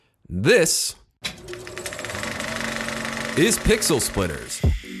This is Pixelsplitters,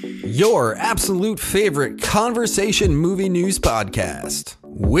 your absolute favorite conversation movie news podcast,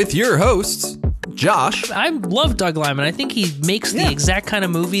 with your hosts, Josh. I love Doug Liman. I think he makes the exact kind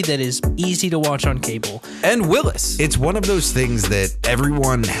of movie that is easy to watch on cable. And Willis. It's one of those things that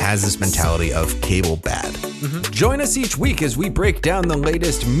everyone has this mentality of cable bad. Join us each week as we break down the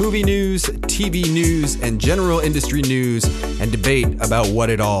latest movie news, TV news, and general industry news and debate about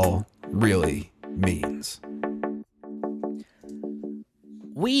what it all really means.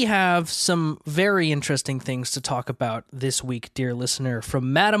 We have some very interesting things to talk about this week, dear listener.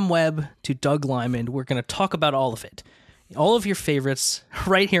 From Madam Web to Doug Liman, we're going to talk about all of it. All of your favorites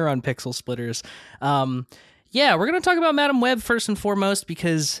right here on Pixelsplitters. We're going to talk about Madam Web first and foremost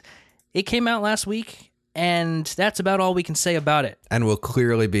because it came out last week, and that's about all we can say about it. And will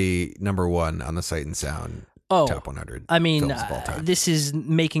clearly be number one on the Sight and Sound top 100 I mean, films of all time. This is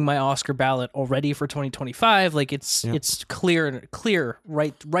making my Oscar ballot already for 2025. Like it's clear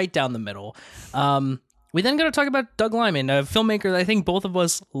right down the middle. We then got to talk about Doug Liman, a filmmaker that I think both of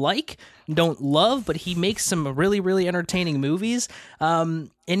us don't love, but he makes some really, really entertaining movies. And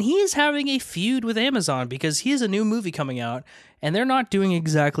he is having a feud with Amazon because he has a new movie coming out, and they're not doing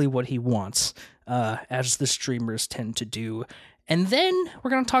exactly what he wants, as the streamers tend to do. And then we're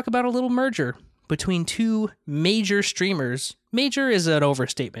going to talk about a little merger between two major streamers. Major is an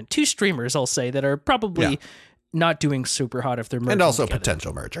overstatement. Two streamers, I'll say, that are probably not doing super hot if they're merging And also together.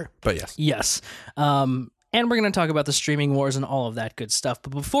 potential merger, but yes. Yes. And we're going to talk about the streaming wars and all of that good stuff.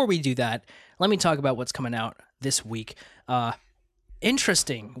 But before we do that, let me talk about what's coming out this week.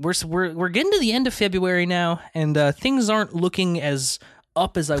 Interesting. We're getting to the end of February now, and things aren't looking as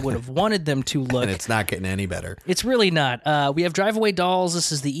up as I would have wanted them to look. And it's not getting any better. It's really not. We have Drive Away Dolls.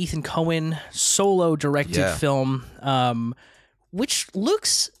 This is the Ethan Coen solo directed film, which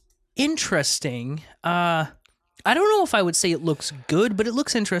looks interesting. I don't know if I would say it looks good, but it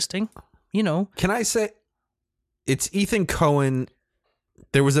looks interesting. You know. Can I say it's Ethan Coen?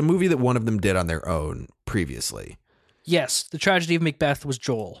 There was a movie that one of them did on their own previously. Yes, The Tragedy of Macbeth was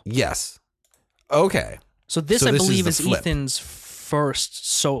Joel. Yes. Okay. So this I believe is flip. Ethan's first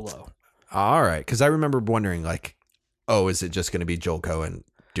solo. All right, because I remember wondering, like, is it just going to be Joel Coen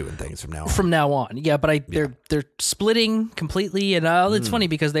doing things from now on? From now on, yeah, but they're splitting completely, and it's funny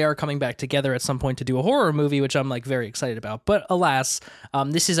because they are coming back together at some point to do a horror movie, which I'm like very excited about. But alas,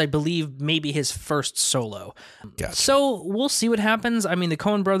 this is, I believe, maybe his first solo. Gotcha. So we'll see what happens. I mean, the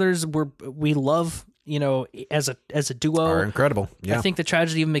Coen brothers we love, as a duo, Are incredible. Yeah. I think The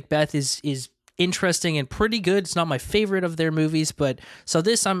Tragedy of Macbeth is interesting and pretty good. It's not my favorite of their movies, but so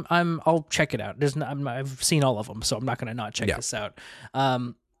this I'll check it out. I've seen all of them, so I'm not going to not check this out.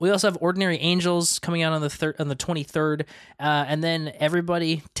 We also have Ordinary Angels coming out on the 23rd, and then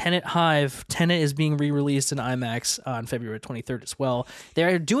everybody, Tenet Hive. Tenet is being re-released in IMAX on February 23rd as well.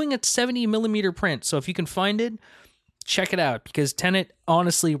 They're doing a 70mm print, so if you can find it, check it out, because Tenet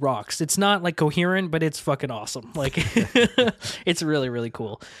honestly rocks. It's not like coherent, but it's fucking awesome. Like it's really, really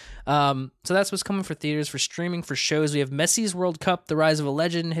cool. So that's what's coming for theaters. For streaming, for shows, we have Messi's World Cup, The Rise of a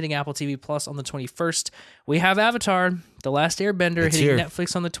Legend, hitting Apple TV Plus on the 21st. We have Avatar, The Last Airbender, hitting here.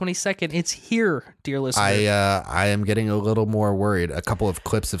 Netflix on the 22nd. It's here, dear listener. I am getting a little more worried. A couple of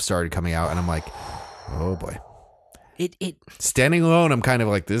clips have started coming out, and I'm like, oh boy. It Standing alone, I'm kind of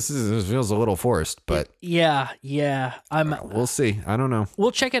like, this feels a little forced, but yeah. we'll see. I don't know.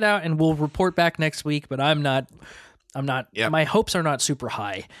 We'll check it out and we'll report back next week, but I'm not my hopes are not super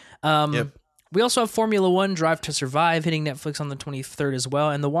high. We also have Formula One, Drive to Survive, hitting Netflix on the 23rd as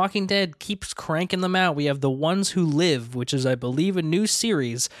well. And The Walking Dead keeps cranking them out. We have The Ones Who Live, which is, I believe, a new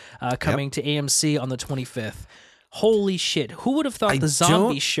series coming to AMC on the 25th. Holy shit. Who would have thought the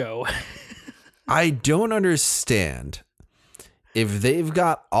zombie show? I don't understand if they've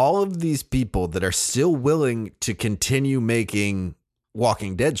got all of these people that are still willing to continue making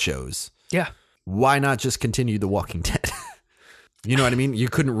Walking Dead shows. Yeah. Why not just continue The Walking Dead? You know what I mean? You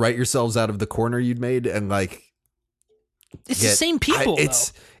couldn't write yourselves out of the corner you'd made and like... It's the same people,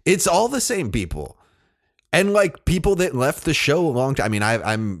 It's all the same people. And like people that left the show a long time. I mean,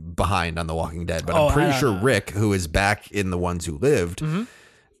 I'm behind on The Walking Dead, but I'm pretty sure Rick, who is back in The Ones Who Lived,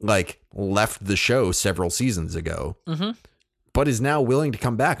 like left the show several seasons ago, but is now willing to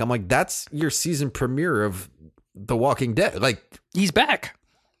come back. I'm like, that's your season premiere of The Walking Dead. Like, he's back.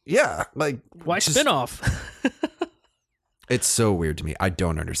 Yeah, like why spinoff? It's so weird to me. I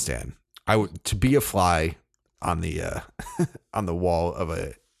don't understand. To be a fly on the on the wall of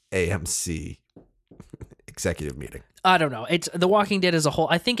a AMC executive meeting. I don't know. It's The Walking Dead as a whole.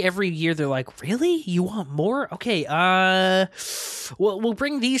 I think every year they're like, really? You want more? Okay. We'll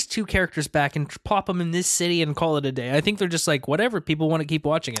bring these two characters back and plop them in this city and call it a day. I think they're just like, whatever. People want to keep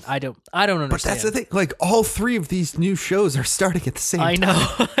watching it. I don't understand. But that's the thing. Like, all three of these new shows are starting at the same time. I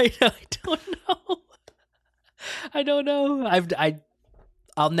know. I don't know. I don't know.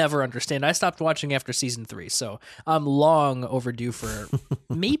 I'll never understand. I stopped watching after season 3, so I'm long overdue for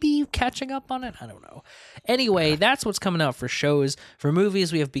maybe catching up on it. I don't know. Anyway, that's what's coming out for shows. For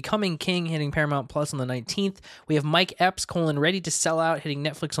movies, we have Becoming King hitting Paramount Plus on the 19th. We have Mike Epps, Ready to Sell Out hitting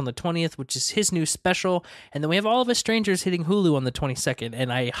Netflix on the 20th, which is his new special. And then we have All of Us Strangers hitting Hulu on the 22nd.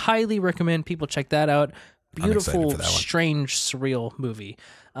 And I highly recommend people check that out. Beautiful, strange, surreal movie.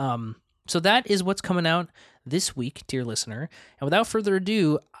 So that is what's coming out this week, dear listener. And without further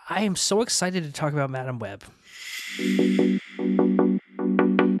ado, I am so excited to talk about Madam Web.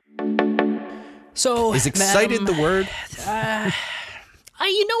 So, is excited the word?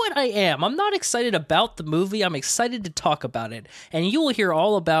 You know what I am. I'm not excited about the movie. I'm excited to talk about it. And you will hear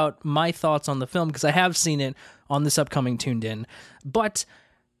all about my thoughts on the film because I have seen it on this upcoming Tuned In. But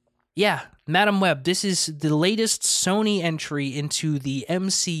yeah, Madam Web, this is the latest Sony entry into the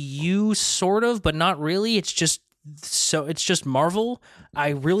MCU, sort of, but not really. It's just Marvel. I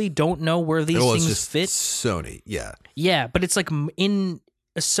really don't know where these things fit. Sony, yeah. Yeah, but it's like in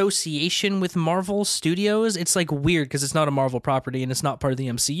association with Marvel Studios. It's like weird because it's not a Marvel property and it's not part of the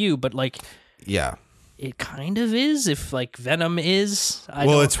MCU, but like, yeah, it kind of is. If like Venom is,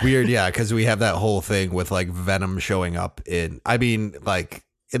 it's weird, yeah, because we have that whole thing with like Venom showing up in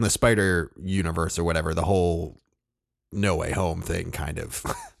the Spider universe or whatever, the whole No Way Home thing kind of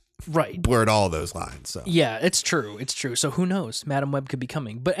right blurred all those lines. So yeah, it's true. So who knows? Madam Web could be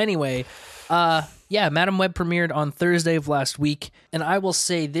coming. But anyway, Madam Web premiered on Thursday of last week, and I will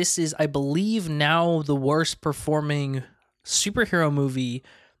say this is, I believe, now the worst performing superhero movie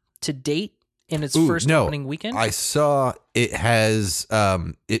to date in its first opening weekend. I saw it has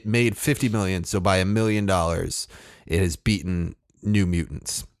it made $50 million, so by $1 million, it has beaten New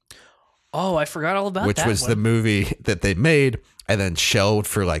Mutants. Oh, I forgot all about that. Which was the movie that they made and then shelved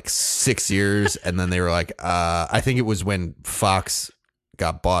for like 6 years. And then they were like, I think it was when Fox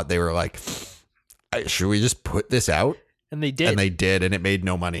got bought. They were like, should we just put this out? And they did. And it made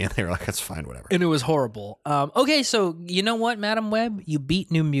no money. And they were like, that's fine, whatever. And it was horrible. Okay, so you know what, Madam Web? You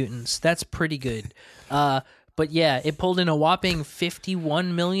beat New Mutants. That's pretty good. But yeah, it pulled in a whopping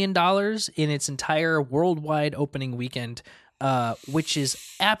 $51 million in its entire worldwide opening weekend. Which is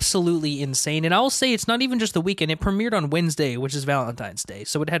absolutely insane. And I'll say it's not even just the weekend. It premiered on Wednesday, which is Valentine's Day.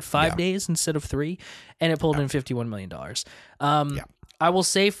 So it had 5 days instead of 3, and it pulled in $51 million. I will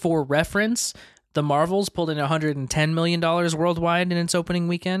say, for reference, The Marvels pulled in $110 million worldwide in its opening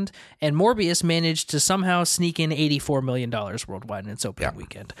weekend, and Morbius managed to somehow sneak in $84 million worldwide in its opening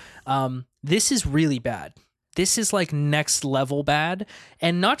weekend. This is really bad. This is like next level bad,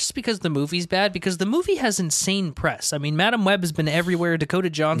 and not just because the movie's bad, because the movie has insane press. I mean, Madam Web has been everywhere. Dakota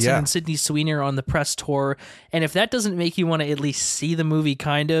Johnson and Sydney Sweeney are on the press tour, and if that doesn't make you want to at least see the movie,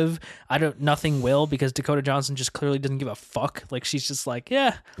 kind of, nothing will, because Dakota Johnson just clearly doesn't give a fuck. Like, she's just like,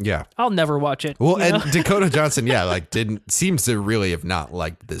 yeah, I'll never watch it. Well, and Dakota Johnson, seems to really have not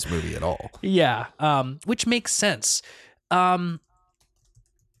liked this movie at all. Yeah, which makes sense.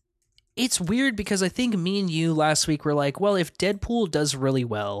 It's weird because I think me and you last week were like, well, if Deadpool does really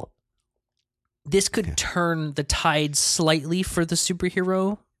well, this could turn the tide slightly for the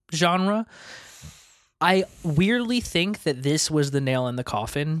superhero genre. I weirdly think that this was the nail in the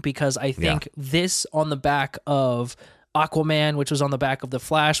coffin, because I think this, on the back of Aquaman, which was on the back of The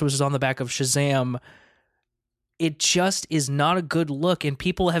Flash, which was on the back of Shazam, it just is not a good look. And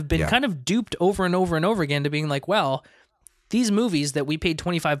people have been kind of duped over and over and over again to being like, well, these movies that we paid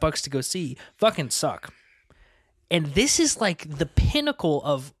 $25 to go see fucking suck. And this is like the pinnacle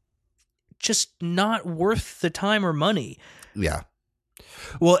of just not worth the time or money. Yeah.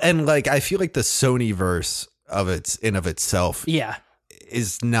 Well, and like, I feel like the Sony-verse of itself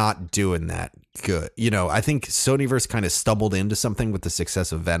is not doing that good. I think Sony-verse kind of stumbled into something with the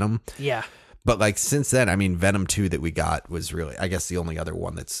success of Venom. Yeah. But like, since then, I mean, Venom 2 that we got was really, I guess, the only other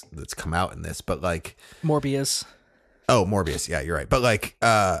one that's come out in this. But like, Morbius. Oh, Morbius. Yeah, you're right. But like,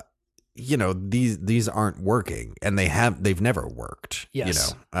 these aren't working, and they've never worked.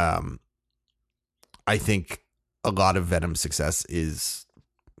 Yes. I think a lot of Venom's success is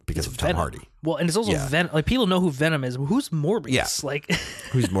because of Tom Hardy. Well, and it's also Venom. Like, people know who Venom is. Who's Morbius? Yeah. Like,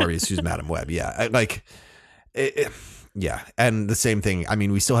 who's Morbius? Who's Madam Web? Yeah. And the same thing. I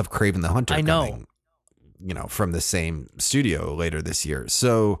mean, we still have Kraven the Hunter. I know. Coming, from the same studio later this year.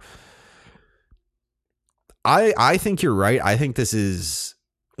 So I think you're right. I think this is,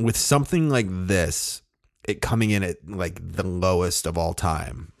 with something like this, it coming in at like the lowest of all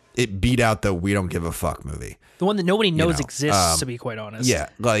time. It beat out the We Don't Give a Fuck movie. The one that nobody knows exists, to be quite honest. Yeah,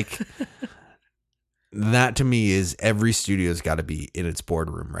 like that to me is every studio's got to be in its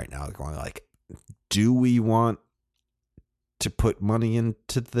boardroom right now going like, do we want to put money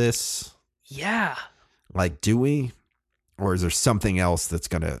into this? Yeah. Like, do we? Or is there something else that's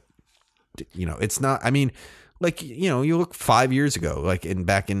going to, you know, it's not, I mean, like, you know, you look 5 years ago, like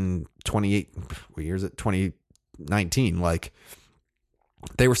back in 2019, like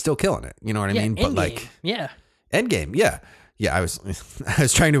they were still killing it. You know what I mean? But like, Endgame. Yeah. Yeah. I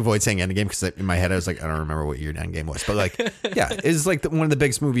was trying to avoid saying Endgame because in my head, I was like, I don't remember what year Endgame was, but like, yeah, it's like one of the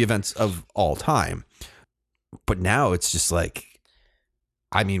biggest movie events of all time. But now it's just like,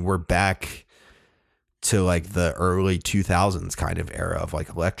 I mean, we're back to like the early 2000s kind of era of like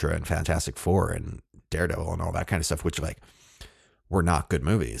Elektra and Fantastic Four and Daredevil and all that kind of stuff, which like were not good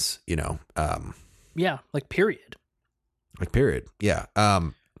movies, you know? Yeah. Like period. Yeah.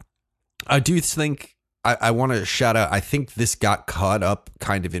 I do think I want to shout out, I think this got caught up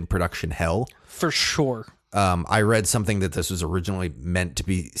kind of in production hell. For sure. I read something that this was originally meant to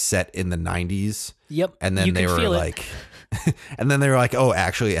be set in the 90s. Yep. And then they were like, oh,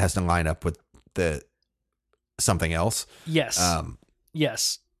 actually it has to line up with the something else. Yes.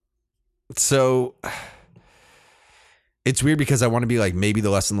 Yes. So it's weird because I want to be like, maybe the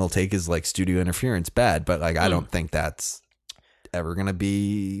lesson they'll take is like studio interference bad, but like I don't think that's ever gonna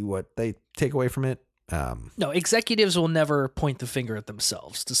be what they take away from it. No, executives will never point the finger at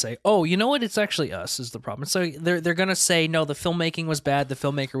themselves to say, oh, you know what? It's actually us is the problem. So they're going to say, no, the filmmaking was bad. The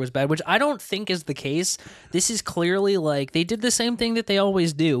filmmaker was bad, which I don't think is the case. This is clearly like they did the same thing that they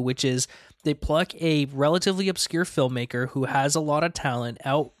always do, which is they pluck a relatively obscure filmmaker who has a lot of talent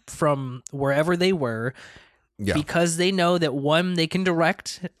out from wherever they were. Yeah. Because they know that one, they can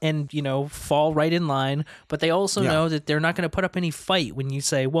direct and, you know, fall right in line, but they also know that they're not going to put up any fight when you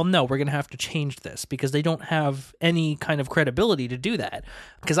say, well, no, we're going to have to change this, because they don't have any kind of credibility to do that.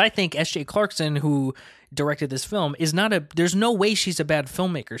 Because I think S.J. Clarkson, who directed this film, there's no way she's a bad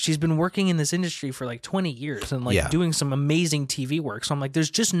filmmaker. She's been working in this industry for like 20 years and like doing some amazing TV work. So I'm like,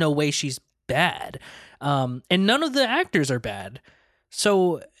 there's just no way she's bad. And none of the actors are bad.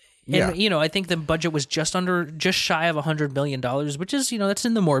 So... And, you know, I think the budget was just shy of $100 million, which is, you know, that's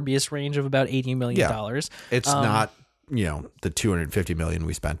in the Morbius range of about $80 million. Yeah. It's not, you know, the $250 million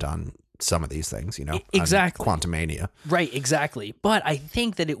we spent on some of these things, you know, exactly. Quantumania. Right, exactly. But I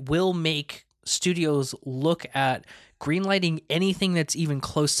think that it will make studios look at greenlighting anything that's even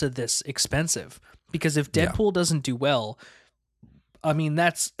close to this expensive. Because if Deadpool doesn't do well, I mean,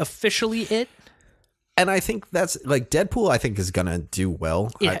 that's officially it. And I think that's like Deadpool, I think is going to do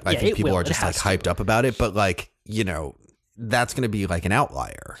well. I think people are just like hyped up about it. But like, you know, that's going to be like an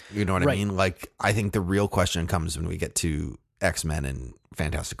outlier. You know what I mean? Like, I think the real question comes when we get to X-Men and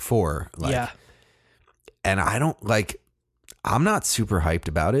Fantastic Four. Like, and I don't like, I'm not super hyped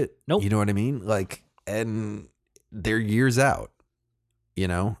about it. Nope. You know what I mean? Like, and they're years out. You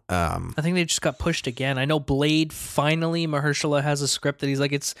know, I think they just got pushed again. I know Blade, finally, Mahershala has a script that he's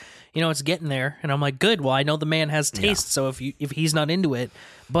like, it's, you know, it's getting there. And I'm like, good. Well, I know the man has taste. So if he's not into it,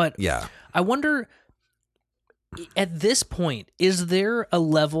 but I wonder at this point, is there a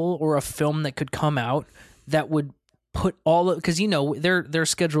level or a film that could come out that would put all of, because, you know, they're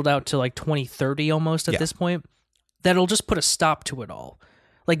scheduled out to like 2030 almost at this point, that'll just put a stop to it all.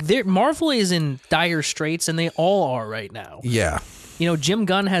 Like Marvel is in dire straits and they all are right now. Yeah. You know, Jim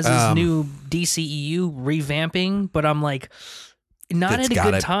Gunn has his new DCEU revamping, but I'm like, not at a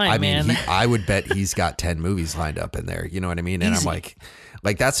good time, man. I would bet he's got 10 movies lined up in there. You know what I mean? And I'm like,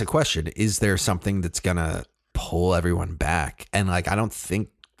 that's the question. Is there something that's going to pull everyone back? And like, I don't think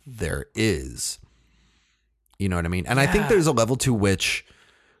there is. You know what I mean? And I think there's a level to which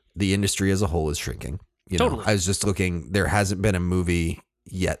the industry as a whole is shrinking. You know, I was just looking, there hasn't been a movie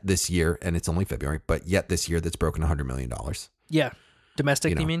yet this year, and it's only February, but yet this year that's broken $100 million. Yeah.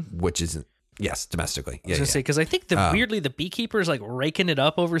 Domestic, you mean? Which isn't, yes, domestically. I was going to say, because I think weirdly the Beekeeper is like raking it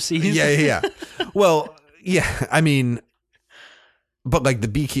up overseas. Yeah. Well, yeah, I mean, but like the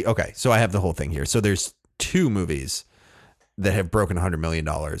Beekeeper, okay, so I have the whole thing here. So there's two movies that have broken $100 million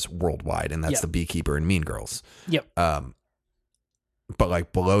worldwide, and that's The Beekeeper and Mean Girls. Yep. But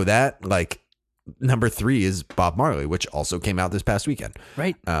like below that, like number 3 is Bob Marley, which also came out this past weekend.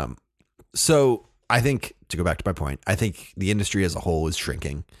 Right. So I think, to go back to my point, I think the industry as a whole is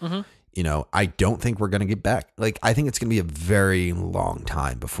shrinking. Mm-hmm. You know, I don't think we're going to get back. Like, I think it's going to be a very long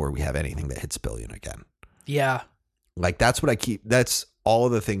time before we have anything that hits $1 billion again. Yeah. Like, that's what that's all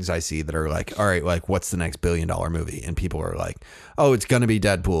of the things I see that are like, all right, like what's the next $1 billion movie? And people are like, oh, it's going to be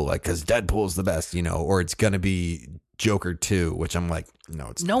Deadpool, like, cause Deadpool's the best, you know, or it's going to be Joker 2, which I'm like,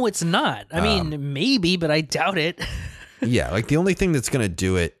 no, it's not. I mean, maybe, but I doubt it. Yeah. Like the only thing that's going to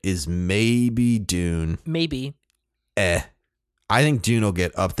do it is maybe Dune. Maybe. I think Dune will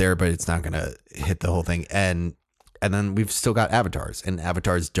get up there, but it's not going to hit the whole thing. And then we've still got avatars, and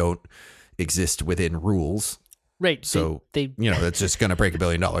avatars don't exist within rules. Right. So, they you know, it's just going to break $1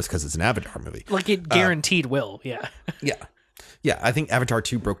 billion because it's an Avatar movie. Like it guaranteed will. Yeah. Yeah. Yeah. I think Avatar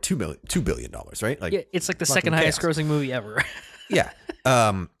 2 broke $2 billion, right? Like, yeah, it's like the second highest grossing movie ever. Yeah.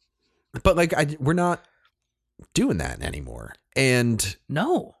 But like, we're not doing that anymore. And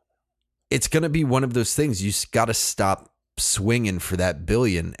no, it's going to be one of those things. You got to stop swinging for that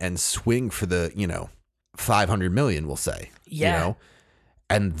billion and swing for the, you know, 500 million, we'll say. Yeah. You know?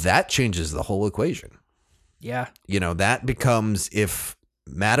 And that changes the whole equation. Yeah. You know, that becomes if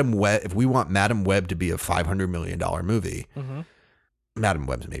we want Madam Web to be a $500 million movie, Madam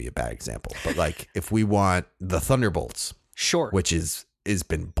Web's maybe a bad example, but like if we want the Thunderbolts, sure, which is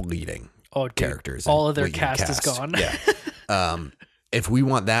been bleeding characters, all of their cast is gone. Yeah. If we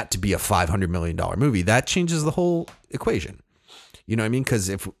want that to be a $500 million movie, that changes the whole equation. You know what I mean? Because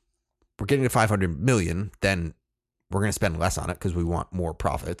if we're getting to 500 million, then we're going to spend less on it because we want more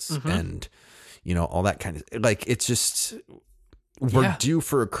profits and, you know, all that kind of, like, it's just, we're due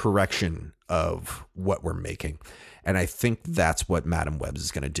for a correction of what we're making. And I think that's what Madam Web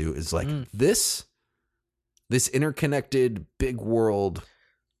is going to do is like this interconnected big world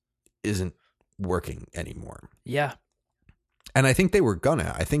isn't working anymore. Yeah. And I think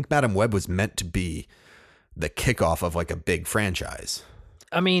I think Madam Web was meant to be the kickoff of like a big franchise.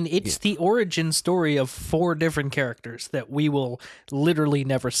 I mean, it's the origin story of 4 different characters that we will literally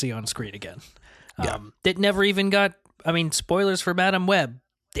never see on screen again. That never even got, I mean, spoilers for Madam Web.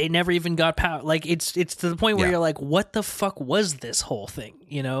 They never even got power. Like it's to the point where you're like, what the fuck was this whole thing?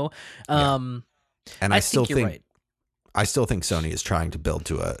 You know? And I still think, right. I still think Sony is trying to build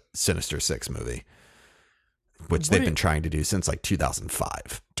to a Sinister Six movie, which they've been trying to do since like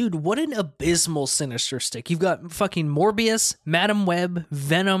 2005. Dude, what an abysmal Sinister Stick. You've got fucking Morbius, Madam Web,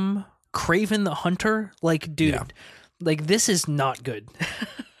 Venom, Kraven the Hunter. Like, dude, like this is not good.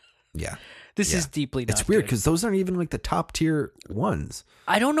 Yeah. This is deeply not It's weird good. because those aren't even like the top tier ones.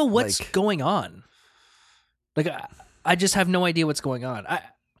 I don't know what's going on. Like, I just have no idea what's going on.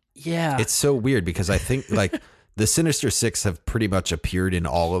 It's so weird because I think like the Sinister Six have pretty much appeared in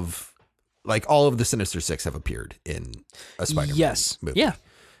all of the Sinister Six have appeared in a Spider-Man movie. Yeah.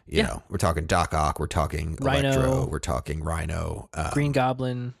 You know, we're talking Doc Ock, we're talking Rhino, Electro, we're talking Rhino, Green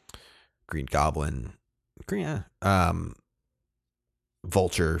Goblin,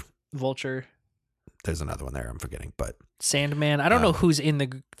 Vulture. There's another one there I'm forgetting, but Sandman. I don't know who's in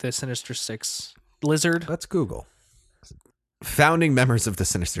the Sinister Six. Lizard. Let's Google. Founding members of the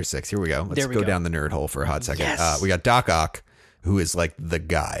Sinister Six. Here we go. Let's go down the nerd hole for a hot second. Yes. We got Doc Ock, who is like the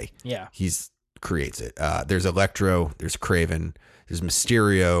guy. Yeah. Creates it. There's Electro, there's Kraven, there's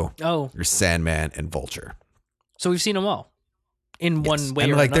Mysterio, there's Sandman, and Vulture. So we've seen them all in one way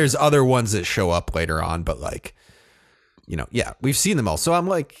and or like another. there's other ones that show up later on, but like, you know, we've seen them all. So I'm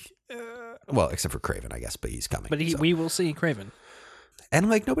like, well, except for Kraven, I guess, but he's coming. But we will see Kraven. And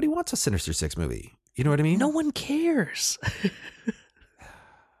like nobody wants a Sinister Six movie. You know what I mean? No one cares.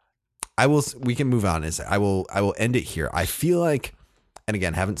 We can move on. I will end it here. I feel like, and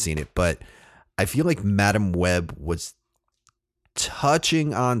again, haven't seen it, but I feel like Madam Web was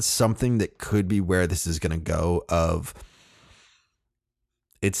touching on something that could be where this is going to go of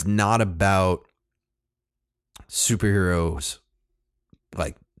it's not about superheroes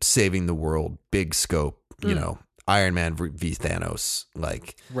like saving the world, big scope, you know, Iron Man v Thanos,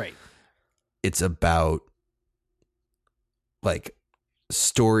 like right. It's about like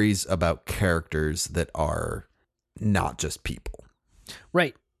stories about characters that are not just people.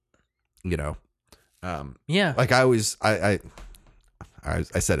 Right. You know? Yeah. Like I always, I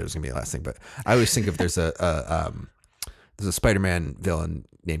said it was gonna be the last thing, but I always think if there's a Spider-Man villain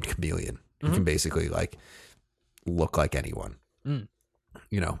named Chameleon who can basically like look like anyone,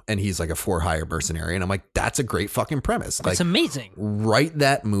 you know, and he's like a for-hire mercenary, and I'm like, that's a great fucking premise. That's like, amazing. Write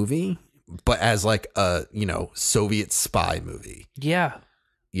that movie, but as like a, you know, Soviet spy movie. Yeah.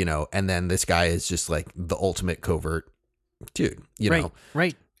 You know, and then this guy is just like the ultimate covert dude, you know?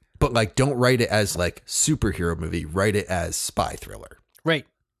 Right. But like, don't write it as like superhero movie, write it as spy thriller. Right.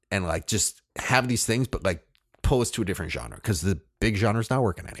 And like, just have these things, but like pull us to a different genre because the big genre's not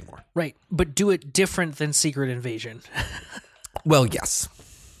working anymore. Right. But do it different than Secret Invasion. Well, yes.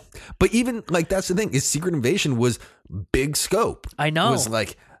 But even like that's the thing is Secret Invasion was big scope. I know. It was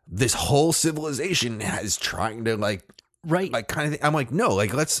like this whole civilization is trying to like kind of thing. I'm like, no,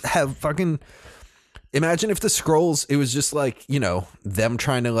 like let's have fucking imagine if the Skrulls, it was just like, them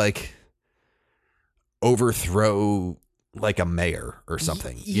trying to like overthrow like a mayor or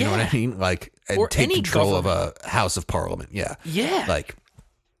something. You know what I mean? Like and take control of a House of Parliament. Yeah. Yeah. Like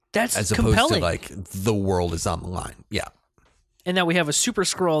that's as opposed compelling. to like the world is on the line. Yeah. And now we have a super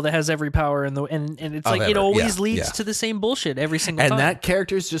Skrull that has every power and it's like it always leads to the same bullshit every single time. And that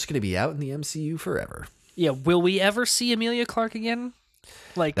character is just going to be out in the MCU forever. Yeah, will we ever see Emilia Clarke again?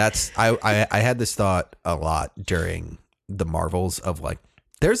 Like that's I had this thought a lot during the Marvels of like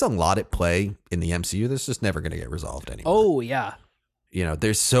there's a lot at play in the MCU that's just never going to get resolved anymore. Oh yeah.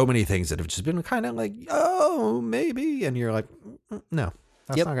 There's so many things that have just been kind of like, oh, maybe, and you're like, no,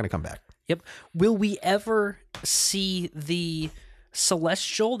 that's not going to come back. Yep. Will we ever see the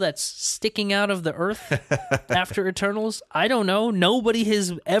celestial that's sticking out of the earth after Eternals? I don't know. Nobody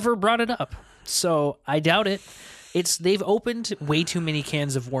has ever brought it up. So I doubt it. They've opened way too many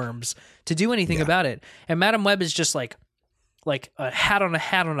cans of worms to do anything about it. And Madam Web is just like a hat on a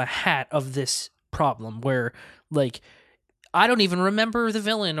hat on a hat of this problem where like I don't even remember the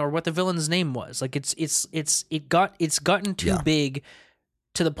villain or what the villain's name was. Like it's gotten too big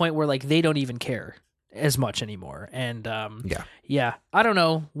to the point where like they don't even care as much anymore. And I don't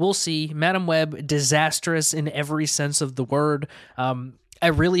know. We'll see. Madam Web, disastrous in every sense of the word. I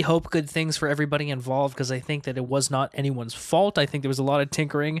really hope good things for everybody involved because I think that it was not anyone's fault. I think there was a lot of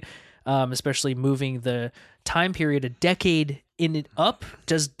tinkering, especially moving the time period a decade in it up.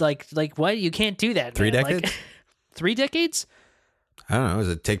 Just like what? You can't do that. 3 decades? Like, 3 decades? I don't know. Does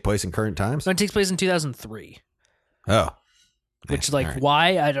it take place in current times? No, it takes place in 2003. Oh. Which, like,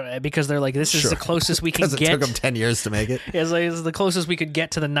 why? I don't know. Because they're like, this is the closest we can get. Because it took them 10 years to make it. Yeah, it's like, it's the closest we could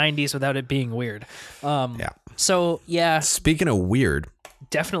get to the 90s without it being weird. So, yeah. Speaking of weird.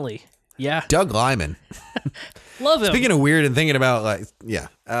 Definitely. Yeah. Doug Liman. Love him. Speaking of weird and thinking about, like, yeah.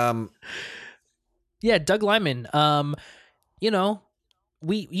 Doug Liman.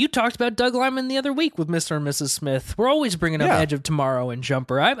 You talked about Doug Liman the other week with Mr. and Mrs. Smith. We're always bringing up Edge of Tomorrow and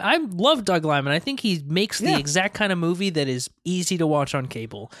Jumper. I love Doug Liman. I think he makes the exact kind of movie that is easy to watch on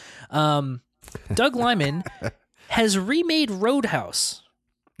cable. Doug Liman has remade Roadhouse.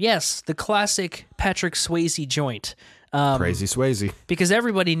 Yes, the classic Patrick Swayze joint. Crazy Swayze. Because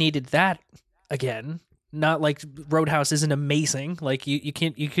everybody needed that again. Not like Roadhouse isn't amazing. Like you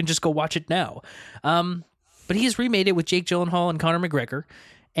can just go watch it now. But he's remade it with Jake Gyllenhaal and Conor McGregor,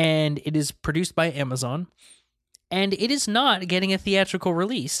 and it is produced by Amazon, and it is not getting a theatrical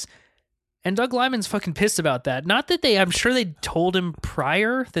release. And Doug Liman's fucking pissed about that. Not that I'm sure they told him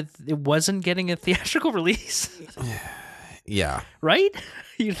prior that it wasn't getting a theatrical release. Yeah. Right?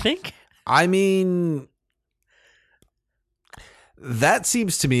 You think? I mean, that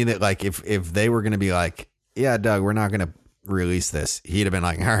seems to me that like if they were going to be like, yeah, Doug, we're not going to release this, he'd have been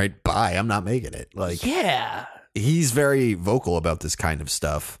like, all right, bye, I'm not making it. Like, yeah, he's very vocal about this kind of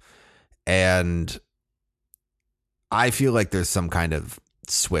stuff, and I feel like there's some kind of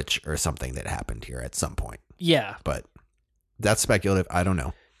switch or something that happened here at some point. Yeah, but that's speculative. I don't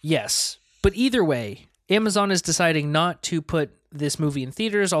know. Yes, but either way, Amazon is deciding not to put this movie in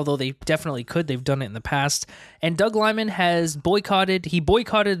theaters, although they definitely could. They've done it in the past. And Doug Liman has boycotted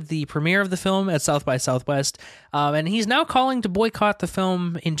the premiere of the film at South by Southwest. And he's now calling to boycott the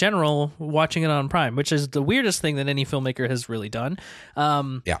film in general, watching it on Prime, which is the weirdest thing that any filmmaker has really done.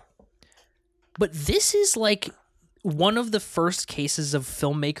 Yeah. But this is like one of the first cases of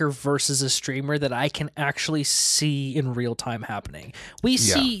filmmaker versus a streamer that I can actually see in real time happening. We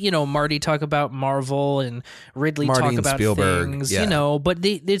see, Marty talk about Marvel and Ridley talk about Spielberg, things, but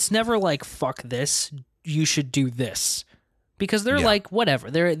it's never like, fuck this, you should do this. Because they're like, whatever.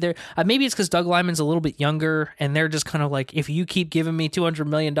 They're maybe it's because Doug Liman's a little bit younger, and they're just kind of like, if you keep giving me $200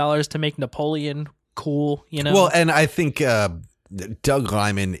 million to make Napoleon, cool, Well, and I think Doug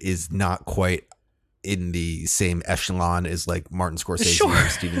Liman is not quite in the same echelon as like Martin Scorsese or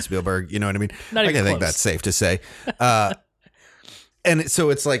Steven Spielberg, you know what I mean? I think that's safe to say. And so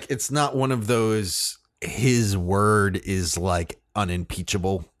it's like, it's not one of those, his word is like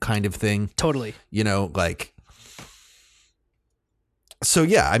unimpeachable kind of thing. Totally. Like, so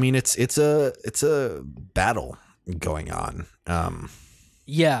yeah, I mean, it's a battle going on.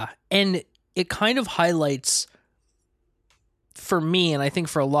 Yeah. And it kind of highlights for me, and I think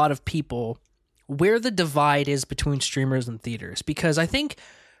for a lot of people, where the divide is between streamers and theaters, because I think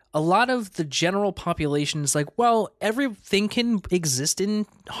a lot of the general population is like, well, everything can exist in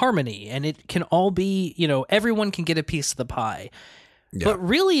harmony and it can all be, everyone can get a piece of the pie. Yeah. But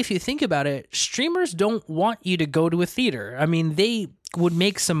really, if you think about it, streamers don't want you to go to a theater. I mean, they would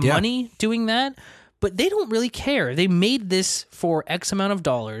make some money doing that, but they don't really care. They made this for X amount of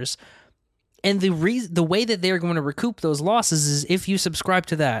dollars, and the way that they're going to recoup those losses is if you subscribe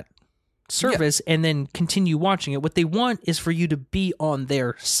to that service and then continue watching it. What they want is for you to be on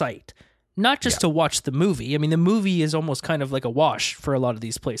their site, not just to watch the movie. I mean, the movie is almost kind of like a wash for a lot of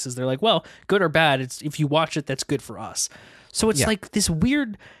these places. They're like, well, good or bad, it's if you watch it, that's good for us. So it's like this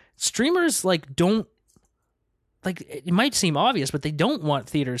weird streamers don't it might seem obvious, but they don't want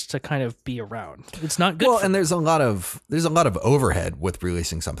theaters to kind of be around. It's not good. Well, and there's a lot of overhead with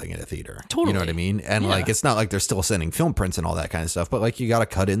releasing something in a theater. Totally. You know what I mean? And it's not like they're still sending film prints and all that kind of stuff, but you got to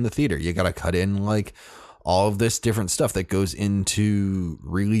cut in the theater. You got to cut in all of this different stuff that goes into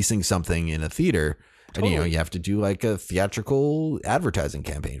releasing something in a theater. Totally. And you have to do a theatrical advertising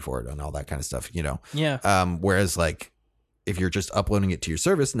campaign for it and all that kind of stuff, Yeah. Whereas if you're just uploading it to your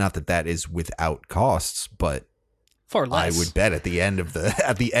service, not that that is without costs, but far less. I would bet at the end of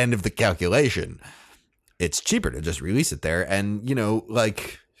the calculation, it's cheaper to just release it there. And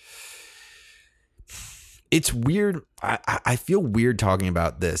it's weird. I feel weird talking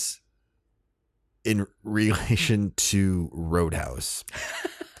about this in relation to Roadhouse.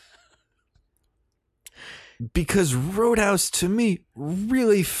 Because Roadhouse to me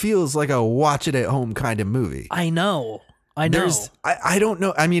really feels like a watch it at home kind of movie. I know. I don't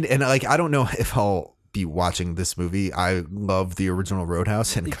know. I mean, and I don't know if I'll be watching this movie. I love the original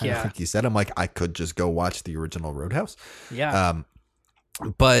Roadhouse, and kind of like you said, I'm like, I could just go watch the original Roadhouse. Yeah.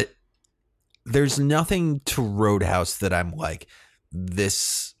 But there's nothing to Roadhouse that I'm like,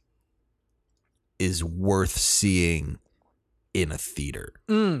 this is worth seeing in a theater.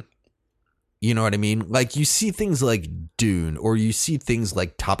 You know what I mean? You see things like Dune, or you see things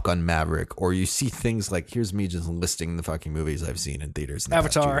like Top Gun Maverick, or you see things like, here's me just listing the fucking movies I've seen in theaters.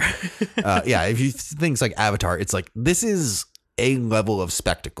 Avatar. If you things like Avatar, it's like, this is a level of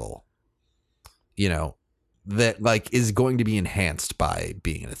spectacle, that is going to be enhanced by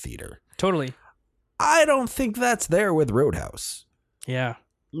being in a theater. Totally. I don't think that's there with Roadhouse. Yeah.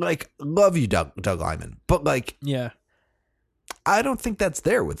 Love you, Doug Liman, but yeah. I don't think that's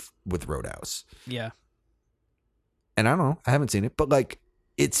there with Roadhouse. Yeah. And I don't know. I haven't seen it, but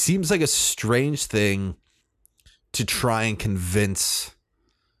it seems like a strange thing to try and convince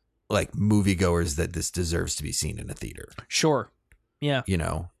moviegoers that this deserves to be seen in a theater. Sure. Yeah.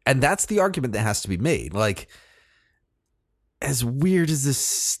 And that's the argument that has to be made. As weird as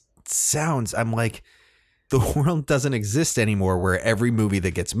this sounds, I'm like, the world doesn't exist anymore where every movie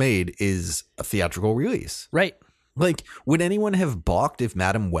that gets made is a theatrical release. Right. Would anyone have balked if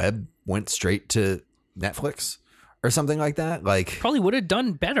Madam Web went straight to Netflix or something like that? Probably would have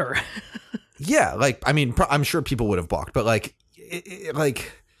done better. Yeah. I mean, I'm sure people would have balked, but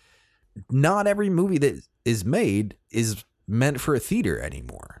not every movie that is made is meant for a theater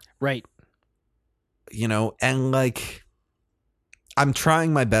anymore. Right. And I'm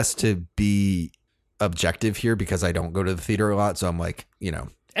trying my best to be objective here because I don't go to the theater a lot. So I'm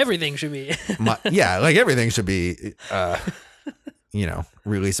everything should be. Everything should be,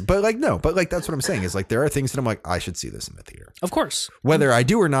 released. But no, but that's what I'm saying is there are things that I'm like, I should see this in the theater. Of course. Whether I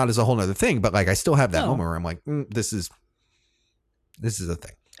do or not is a whole nother thing. But I still have that moment where I'm like, this is a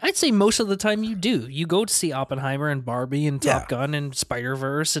thing. I'd say most of the time you do. You go to see Oppenheimer and Barbie and Top Gun and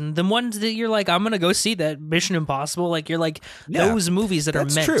Spider-Verse, and the ones that you're like, I'm going to go see that, Mission Impossible. You're like, those movies that are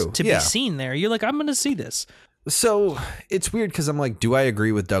meant to be seen there. You're like, I'm going to see this. So it's weird because I'm like, do I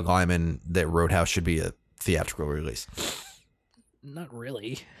agree with Doug Liman that Roadhouse should be a theatrical release? Not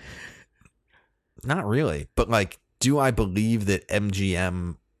really. Not really. But do I believe that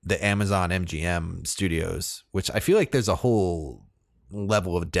MGM, the Amazon MGM studios, which I feel like there's a whole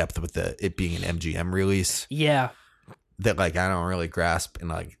level of depth with it being an MGM release. Yeah. That I don't really grasp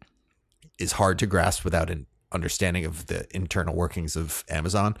and is hard to grasp without an understanding of the internal workings of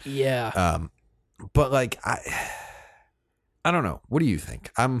Amazon. Yeah. But I don't know. What do you think?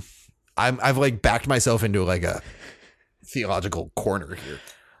 I've backed myself into a theological corner here.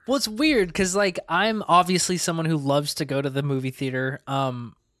 Well, it's weird because I'm obviously someone who loves to go to the movie theater.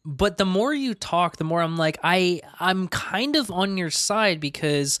 But the more you talk, the more I'm like, I'm kind of on your side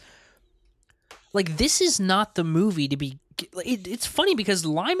because this is not the movie to be. It's funny because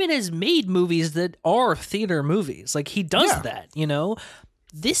Liman has made movies that are theater movies. He does that,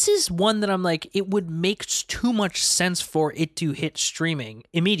 This is one that I'm like, it would make too much sense for it to hit streaming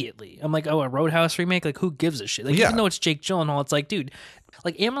immediately. I'm like, oh, a Roadhouse remake? Who gives a shit? Even though it's Jake Gyllenhaal, it's dude,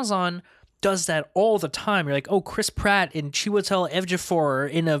 Amazon does that all the time. You're like, oh, Chris Pratt and Chiwetel Ejiofor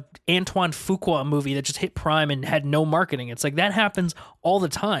in a Antoine Fuqua movie that just hit Prime and had no marketing. It's like that happens all the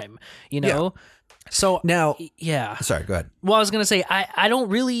time, you know? Yeah. So now, yeah. Sorry, go ahead. Well, I was going to say, I don't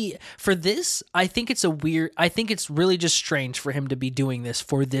really, for this, I think it's really just strange for him to be doing this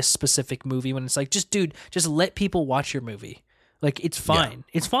for this specific movie when it's like, just let people watch your movie. Like, it's fine.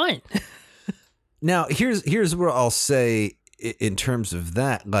 Yeah. It's fine. Now, here's what I'll say in terms of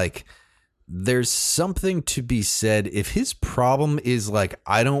that. Like, there's something to be said if his problem is like,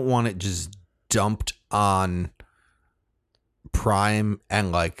 I don't want it just dumped on Prime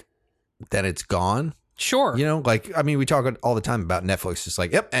and like, then it's gone. Sure. You know, like, I mean, we talk all the time about Netflix, just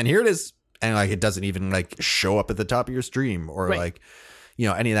like, yep, and here it is. And like, it doesn't even like show up at the top of your stream or like, you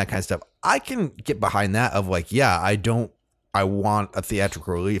know, any of that kind of stuff. I can get behind that of like, yeah, I want a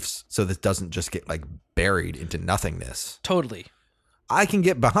theatrical release so this doesn't just get like buried into nothingness. Totally. I can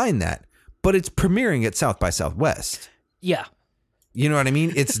get behind that, but it's premiering at South by Southwest. Yeah. You know what I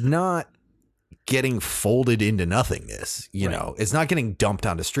mean? It's not getting folded into nothingness, you know, it's not getting dumped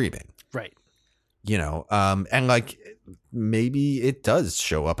onto streaming. Right. You know, and like maybe it does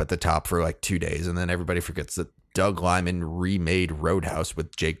show up at the top for like 2 days and then everybody forgets that Doug Liman remade Roadhouse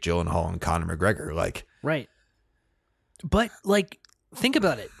with Jake Gyllenhaal and Conor McGregor. Like, right. But like, think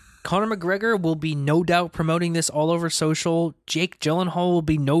about it. Conor McGregor will be no doubt promoting this all over social. Jake Gyllenhaal will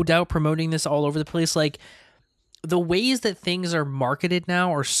be no doubt promoting this all over the place. Like, the ways that things are marketed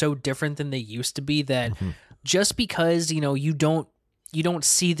now are so different than they used to be that just because, you know, you don't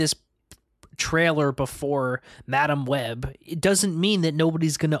see this trailer before Madam Web, it doesn't mean that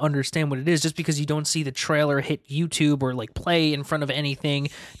nobody's going to understand what it is. Just because you don't see the trailer hit YouTube or like play in front of anything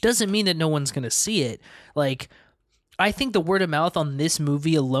doesn't mean that no one's going to see it. Like, I think the word of mouth on this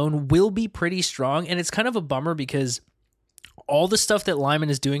movie alone will be pretty strong, and it's kind of a bummer because all the stuff that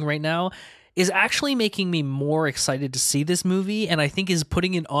Liman is doing right now is actually making me more excited to see this movie, and I think is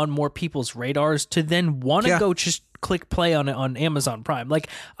putting it on more people's radars to then want to go just click play on it on Amazon Prime. Like,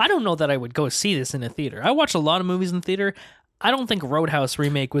 I don't know that I would go see this in a theater. I watch a lot of movies in theater. I don't think Roadhouse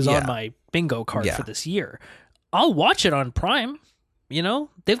remake was on my bingo card for this year. I'll watch it on Prime. You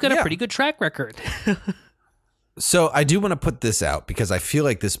know, they've got a pretty good track record. So I do want to put this out because I feel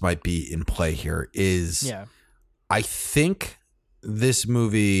like this might be in play here is I think this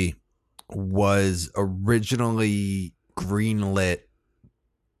movie was originally greenlit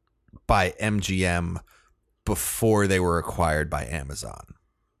by MGM before they were acquired by Amazon.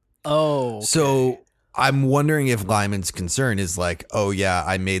 Oh. Okay. So I'm wondering if Lyman's concern is like, oh yeah,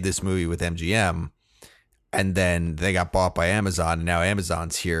 I made this movie with MGM and then they got bought by Amazon and now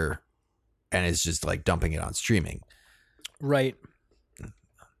Amazon's here and is just like dumping it on streaming. Right.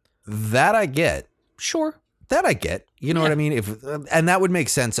 That I get. Sure. That I get. You know what I mean? And that would make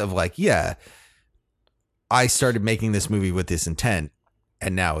sense of like, yeah, I started making this movie with this intent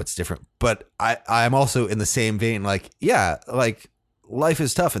and now it's different. But I'm also in the same vein, like, yeah, like life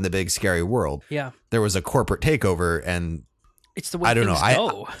is tough in the big scary world. Yeah. There was a corporate takeover and it's the way I don't know.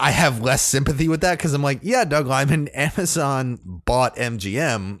 go. I have less sympathy with that because I'm like, yeah, Doug Liman, Amazon bought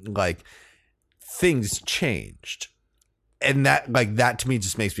MGM, like things changed. And that to me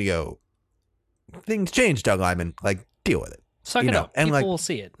just makes me go, things changed, Doug Liman. Like, deal with it. Suck it up. And people will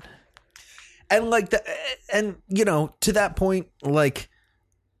see it. And like and you know, to that point, like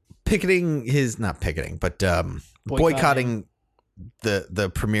boycotting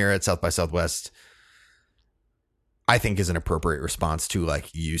the premiere at South by Southwest, I think is an appropriate response to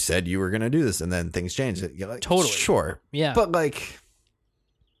like, you said you were going to do this and then things changed. You're like, totally. Sure. Yeah. But like,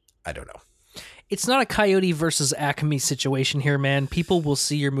 I don't know. It's not a Coyote versus Acme situation here, man. People will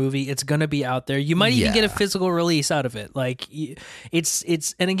see your movie. It's going to be out there. You might even get a physical release out of it. Like it's,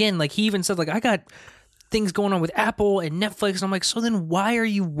 and again, like he even said, like, I got things going on with Apple and Netflix. And I'm like, so then why are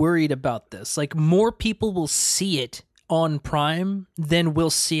you worried about this? Like, more people will see it on Prime than will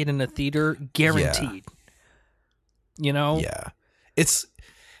see it in a theater, guaranteed. You know? Yeah. It's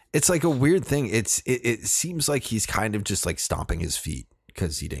like a weird thing. It seems like he's kind of just like stomping his feet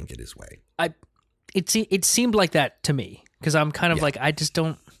because he didn't get his way. It seemed like that to me because I'm kind of like, I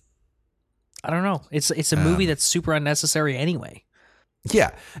don't know. It's a movie that's super unnecessary anyway.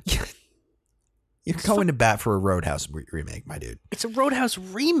 Yeah. You're going to bat for a Roadhouse remake, my dude. It's a Roadhouse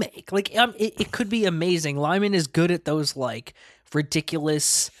remake. Like, it could be amazing. Lyman is good at those like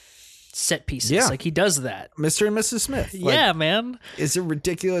ridiculous set pieces. Yeah. Like he does that. Mr. and Mrs. Smith. Like, yeah, man. It's a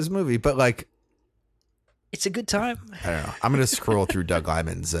ridiculous movie, but like, it's a good time. I don't know. I'm going to scroll through Doug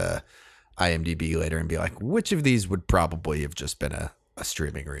Liman's IMDb later and be like, which of these would probably have just been a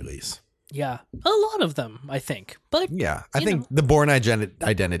streaming release? Yeah, a lot of them, I think. But yeah, I think the Bourne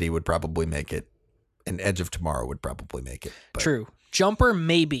Identity would probably make it, and Edge of Tomorrow would probably make it. But. True. Jumper,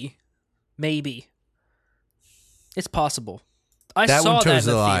 maybe. It's possible. I saw that in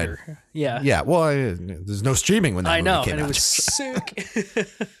the theater. Yeah. Yeah. Well, there's no streaming when that movie came and out. it was sick.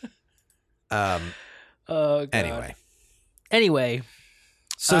 Oh, God. Anyway.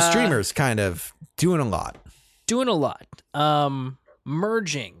 So streamers kind of doing a lot.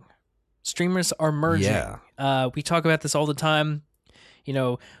 Merging. Streamers are merging. Yeah. We talk about this all the time. You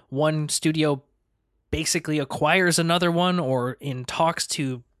know, one studio basically acquires another one, or in talks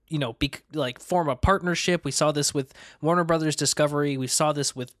to, you know, form a partnership. We saw this with Warner Brothers Discovery. We saw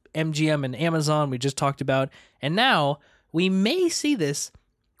this with MGM and Amazon. We just talked about, and now we may see this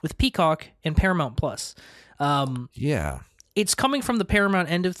with Peacock and Paramount Plus. Yeah, it's coming from the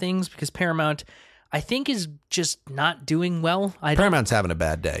Paramount end of things because Paramount, I think, is just not doing well. Paramount's having a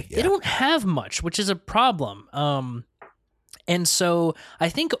bad day. Yeah. They don't have much, which is a problem. And so I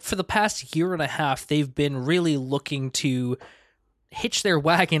think for the past year and a half, they've been really looking to hitch their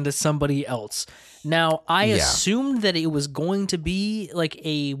wagon to somebody else. Now, I assumed that it was going to be like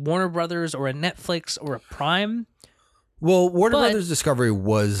a Warner Brothers or a Netflix or a Prime. Well, Warner Brothers Discovery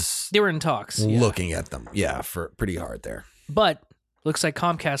they were in talks. Looking at them. Yeah, for pretty hard there. But looks like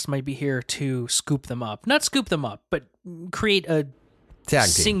Comcast might be here to scoop them up. Not scoop them up, but create a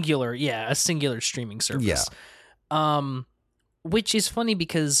singular streaming service. Yeah. Which is funny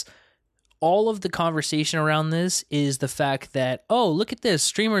because all of the conversation around this is the fact that, oh, look at this,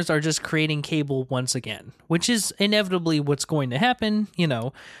 streamers are just creating cable once again, which is inevitably what's going to happen, you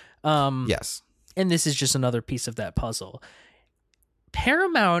know. Yes. And this is just another piece of that puzzle.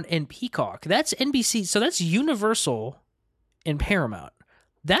 Paramount and Peacock, that's NBC, so that's Universal and Paramount.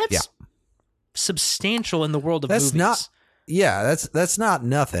 That's substantial in the world of movies. That's not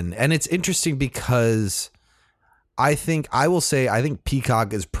nothing. And it's interesting because I think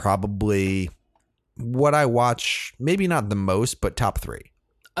Peacock is probably what I watch, maybe not the most, but top 3.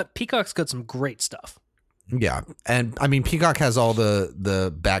 Peacock's got some great stuff. Yeah. And I mean, Peacock has all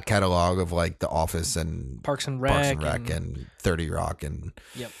the back catalog of like The Office and Parks and Rec and 30 Rock and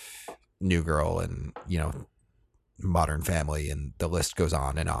New Girl and, you know, Modern Family, and the list goes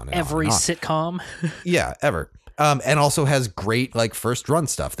on and on and every on. Sitcom. Yeah, ever. And also has great like first run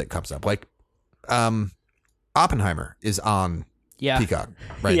stuff that comes up. Like Oppenheimer is on Peacock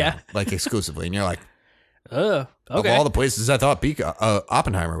right now, like exclusively. And you're like, okay. Of all the places I thought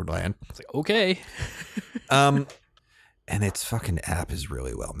Oppenheimer would land. It's like, okay. And its fucking app is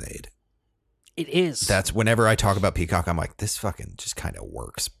really well made. It is. That's whenever I talk about Peacock, I'm like, this fucking just kind of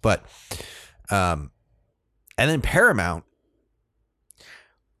works. But, and then Paramount,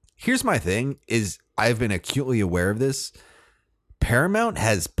 here's my thing is I've been acutely aware of this. Paramount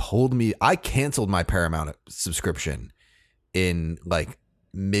has pulled me. I canceled my Paramount subscription in like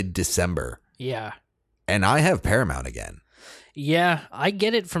mid-December. Yeah. And I have Paramount again. Yeah, I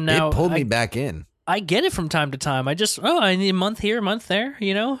get it from now. It pulled me back in. I get it from time to time. I need a month here, a month there,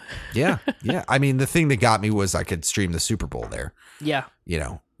 you know? Yeah. I mean, the thing that got me was I could stream the Super Bowl there. Yeah. You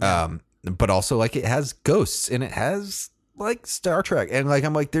know, but also like it has Ghosts and it has like Star Trek. And like,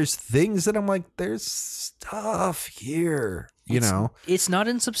 I'm like, there's things that I'm like, there's stuff here, you know? It's not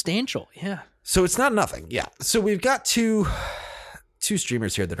insubstantial. Yeah. So it's not nothing. Yeah. So we've got two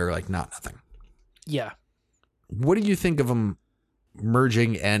streamers here that are like not nothing. Yeah. What do you think of them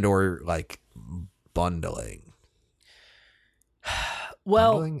merging and or like bundling?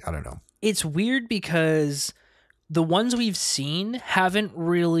 Well, bundling? I don't know. It's weird because the ones we've seen haven't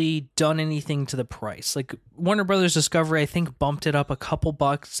really done anything to the price. Like Warner Brothers Discovery, I think bumped it up a couple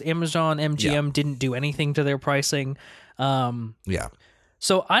bucks. Amazon, MGM didn't do anything to their pricing. Yeah.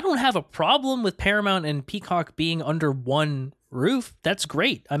 So I don't have a problem with Paramount and Peacock being under one roof. That's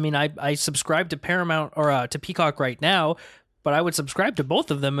great. I mean, I subscribe to Paramount or to Peacock right now, but I would subscribe to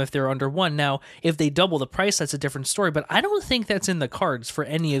both of them if they're under one. Now, if they double the price, that's a different story, but I don't think that's in the cards for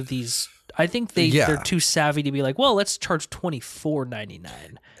any of these. I think they're too savvy to be like, well, let's charge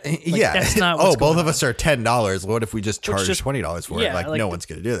 $24.99. Yeah. That's not what's both going of us are $10. What if we just charge $20 for it? Like no one's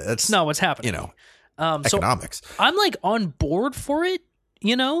going to do that. That's not what's happening. You know, economics. So I'm like on board for it,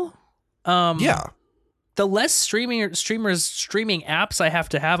 you know? Yeah. The less streaming apps I have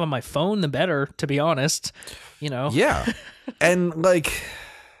to have on my phone, the better, to be honest, you know? Yeah. And like,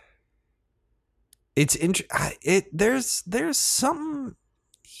 it's there's something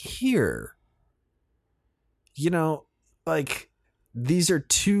here, you know, like these are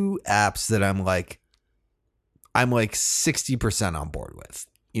two apps that I'm like 60% on board with,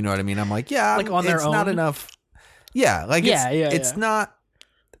 you know what I mean? I'm like, yeah, like on their it's own? not enough. Yeah. Like, it's not,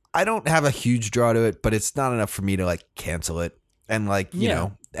 I don't have a huge draw to it, but it's not enough for me to like cancel it. And like, you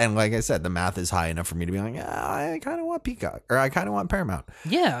know, and like I said, the math is high enough for me to be like, I kind of want Peacock or I kind of want Paramount.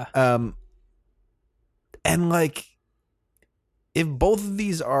 Yeah. And like, if both of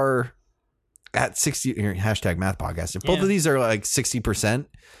these are at 60, hashtag math podcast, if both of these are like 60%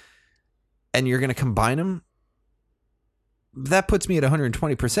 and you're going to combine them, that puts me at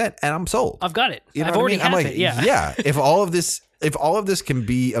 120% and I'm sold. I've got it. You know I've already have it. Yeah. Yeah. If all of this can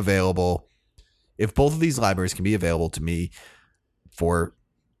be available, if both of these libraries can be available to me for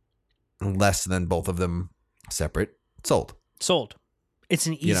less than both of them separate, sold. It's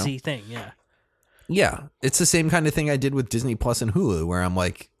an easy thing. Yeah. Yeah. It's the same kind of thing I did with Disney Plus and Hulu, where I'm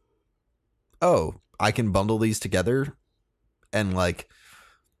like, oh, I can bundle these together and like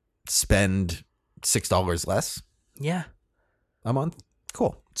spend $6 less. Yeah. A month.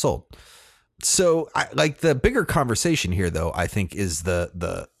 Cool. Sold. So I like the bigger conversation here, though, I think is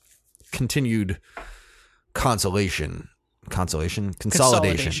the continued consolidation. Yeah.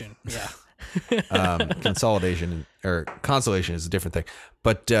 Consolidation or consolation is a different thing,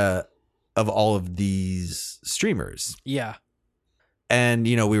 but of all of these streamers. Yeah. And,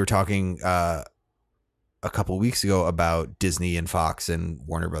 you know, we were talking a couple of weeks ago about Disney and Fox and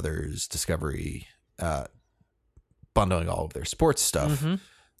Warner Brothers Discovery bundling all of their sports stuff. Mm-hmm.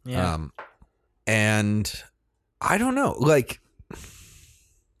 Yeah. And I don't know, like,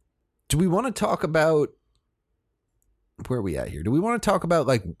 do we want to talk about where are we at here? Do we want to talk about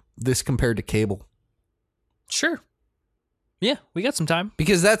like this compared to cable? Sure. Yeah, we got some time.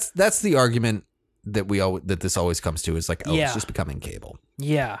 Because that's the argument that that this always comes to is like, oh, it's just becoming cable.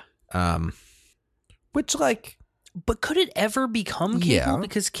 Yeah. Which like, but could it ever become cable? Yeah.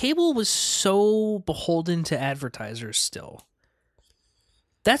 Because cable was so beholden to advertisers still.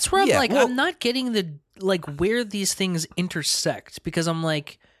 That's where I'm like, I'm not getting the like where these things intersect, because I'm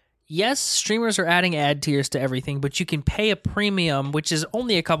like, yes, streamers are adding ad tiers to everything, but you can pay a premium, which is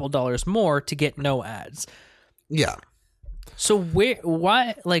only a couple dollars more, to get no ads. Yeah. So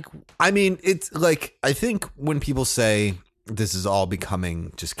why, like... I mean, it's like, I think when people say this is all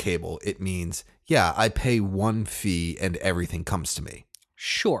becoming just cable, it means, yeah, I pay one fee and everything comes to me.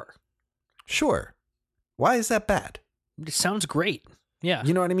 Sure. Why is that bad? It sounds great. Yeah.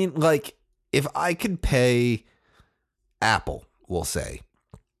 You know what I mean? Like, if I could pay Apple, we'll say,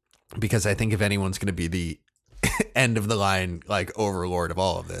 because I think if anyone's going to be the end of the line, like, overlord of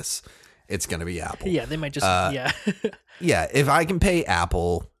all of this, it's going to be Apple. Yeah, they might just, Yeah, if I can pay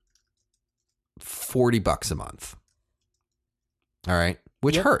Apple $40 a month, all right,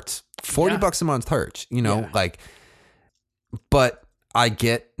 which hurts. $40 a month hurts, you know, like, but I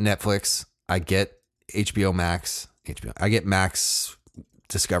get Netflix, I get HBO Max, I get Max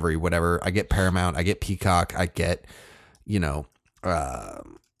Discovery, whatever, I get Paramount, I get Peacock, I get, you know,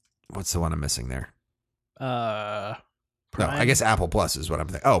 what's the one I'm missing there? Prime? No, I guess Apple Plus is what I'm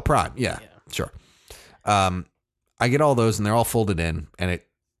thinking. Oh, Prime. Yeah, sure. I get all those and they're all folded in and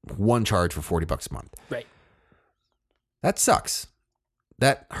one charge for $40 a month. Right. That sucks.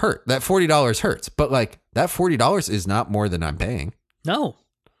 That hurt. That $40 hurts. But like that $40 is not more than I'm paying. No.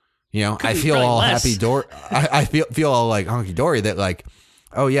 You know, I feel all less. happy I feel all like hunky dory that like,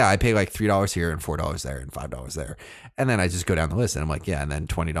 oh yeah, I pay like $3 here and $4 there and $5 there. And then I just go down the list and I'm like, yeah, and then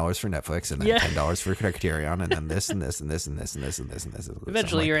 $20 for Netflix and then $10 for Criterion and then this and this and this and this and this and this and this.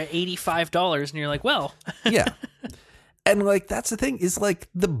 Eventually you're at $85 and you're like, well. Yeah. And like, that's the thing is like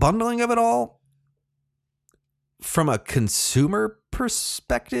the bundling of it all from a consumer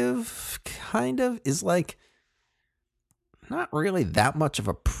perspective kind of is like not really that much of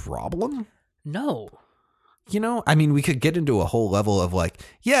a problem. No. You know, I mean, we could get into a whole level of like,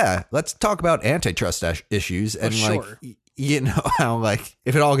 yeah, let's talk about antitrust issues and like, you know, how like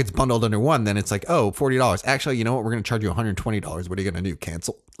if it all gets bundled under one, then it's like, oh, $40. Actually, you know what? We're going to charge you $120. What are you going to do?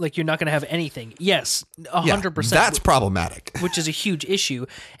 Cancel? Like you're not going to have anything. Yes, 100%. That's problematic. Which is a huge issue.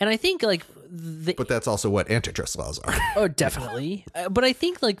 And I think like... but that's also what antitrust laws are. Oh, definitely. But I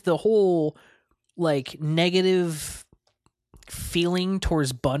think like the whole like negative feeling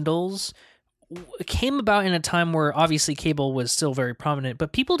towards bundles came about in a time where obviously cable was still very prominent,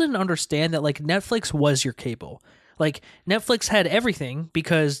 but people didn't understand that like Netflix was your cable. Like Netflix had everything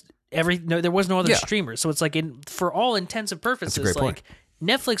because there was no other streamer. So it's like for all intents and purposes, like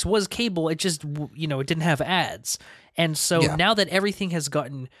Netflix was cable. It just, you know, it didn't have ads. And so now that everything has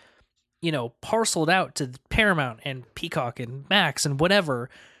gotten, you know, parceled out to Paramount and Peacock and Max and whatever,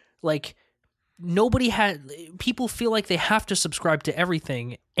 like people feel like they have to subscribe to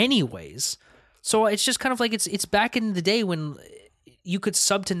everything anyways. So it's just kind of like it's back in the day when you could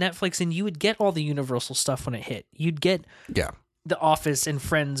sub to Netflix and you would get all the Universal stuff when it hit. You'd get The Office and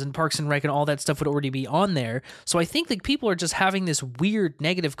Friends and Parks and Rec and all that stuff would already be on there. So I think like people are just having this weird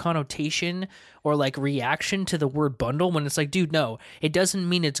negative connotation or like reaction to the word bundle when it's like, dude, no, it doesn't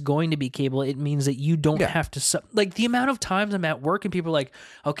mean it's going to be cable. It means that you don't have to like the amount of times I'm at work and people are like,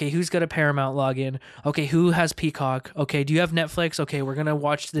 okay, who's got a Paramount login? Okay, who has Peacock? Okay, do you have Netflix? Okay, we're going to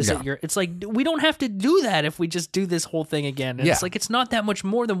watch this at your, it's like, we don't have to do that if we just do this whole thing again. And it's like, it's not that much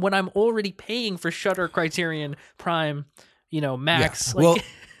more than what I'm already paying for Shudder, Criterion, Prime, Max. Yeah. Well,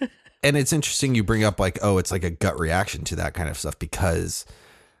 and it's interesting you bring up like, oh, it's like a gut reaction to that kind of stuff, because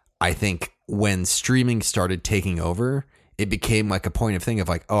I think when streaming started taking over, it became like a point of thing of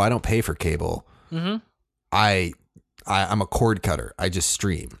like, oh, I don't pay for cable. Mm-hmm. I'm a cord cutter. I just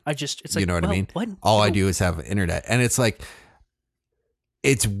stream. It's like, you know what I mean? What? All I do is have internet. And it's like,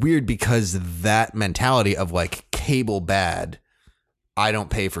 it's weird because that mentality of like cable bad, I don't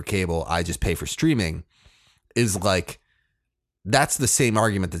pay for cable, I just pay for streaming, is like, that's the same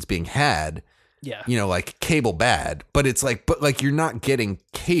argument that's being had. Yeah. Like cable bad, but it's like, you're not getting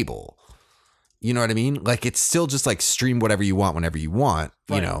cable. You know what I mean? Like it's still just like stream whatever you want whenever you want,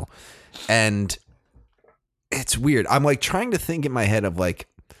 right. And it's weird. I'm like trying to think in my head of like,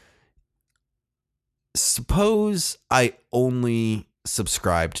 suppose I only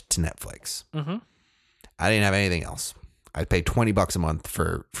subscribed to Netflix. Mm-hmm. I didn't have anything else. I paid $20 a month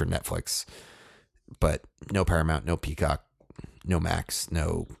for Netflix, but no Paramount, no Peacock, no Max,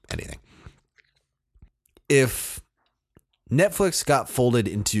 no anything. If Netflix got folded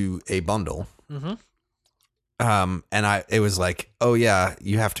into a bundle, mm-hmm. And it was like, oh yeah,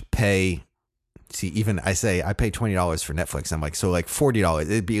 you have to pay. See, even I say I pay $20 for Netflix. I'm like, so like $40,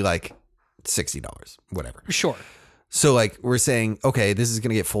 it'd be like $60, whatever. Sure. So like we're saying, okay, this is going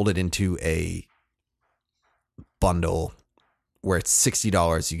to get folded into a bundle where it's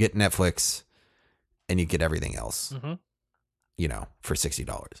 $60. You get Netflix and you get everything else. Mm-hmm. For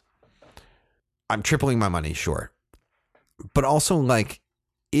 $60. I'm tripling my money, sure. But also, like,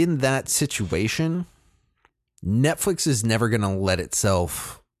 in that situation, Netflix is never going to let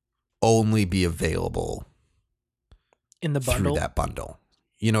itself only be available in the bundle, through that bundle.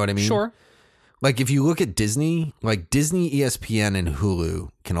 You know what I mean? Sure. Like, if you look at Disney, like Disney, ESPN, and Hulu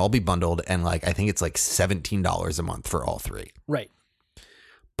can all be bundled, and like I think it's like $17 a month for all three. Right.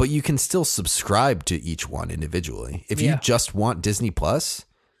 But you can still subscribe to each one individually. If you just want Disney Plus,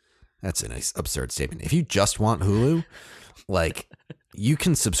 that's an absurd statement. If you just want Hulu, like you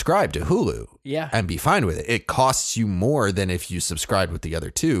can subscribe to Hulu and be fine with it. It costs you more than if you subscribed with the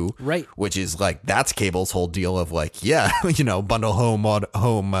other two. Right. Which is like, that's cable's whole deal of like, bundle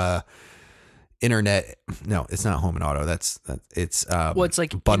home, internet. No, it's not home and auto. It's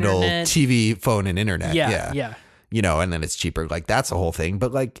like bundle internet. TV, phone, and internet. Yeah. And then it's cheaper. Like that's a whole thing.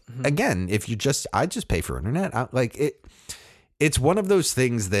 But like, mm-hmm. Again, if I just pay for internet. It's one of those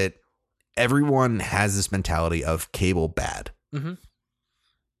things that everyone has this mentality of cable bad. Mm-hmm.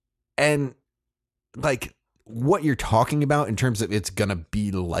 And like what you're talking about in terms of it's going to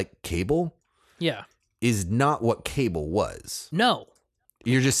be like cable. Yeah. Is not what cable was. No.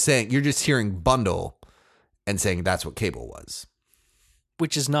 You're just hearing bundle and saying that's what cable was.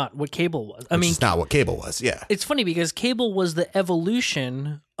 Which is not what cable was. Which is not what cable was, yeah. It's funny because cable was the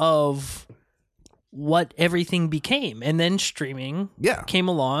evolution of what everything became. And then streaming came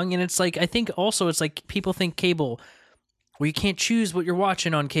along. And it's like, I think also it's like people think cable, well, you can't choose what you're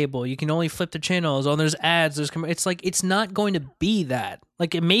watching on cable. You can only flip the channels. Oh, there's ads. It's like, it's not going to be that.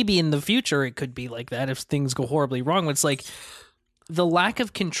 Like it maybe in the future it could be like that if things go horribly wrong. But it's like, the lack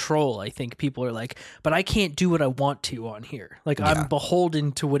of control, I think people are like, but I can't do what I want to on here. Like I'm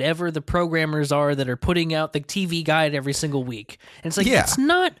beholden to whatever the programmers are that are putting out the TV guide every single week. And it's like, that's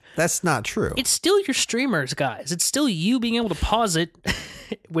not true. It's still your streamers, guys. It's still you being able to pause it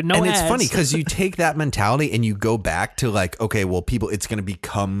with no ads. And it's funny because you take that mentality and you go back to like, okay, well, it's going to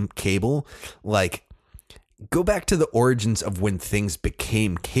become cable. Like, go back to the origins of when things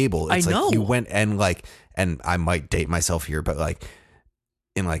became cable. It's I know. Like you went and like, and I might date myself here, but like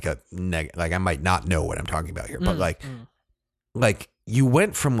in like like I might not know what I'm talking about here, but like you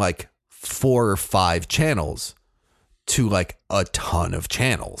went from like 4 or 5 channels to like a ton of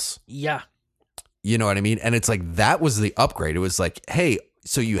channels. Yeah. You know what I mean? And it's like, that was the upgrade. It was like, hey,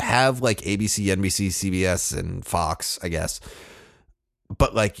 so you have like ABC, NBC, CBS, and Fox, I guess,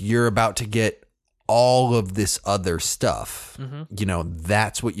 but like you're about to get all of this other stuff. Mm-hmm.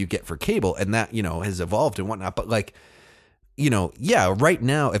 That's what you get for cable, and that has evolved and whatnot. But like, right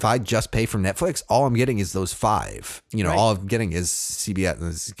now, if I just pay for Netflix, all I'm getting is those 5. Right. All I'm getting is CBS,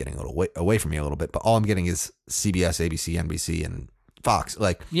 and this is getting a little away from me a little bit, but all I'm getting is CBS, ABC, NBC, and Fox.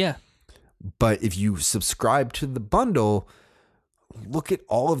 Like, yeah. But if you subscribe to the bundle, look at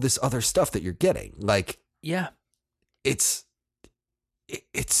all of this other stuff that you're getting. Like, yeah, it's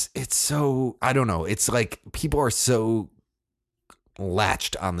so, I don't know. It's like people are so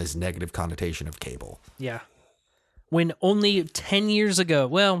latched on this negative connotation of cable. Yeah. When only 10 years ago,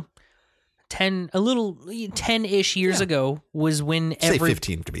 well, 10-ish years ago was when Say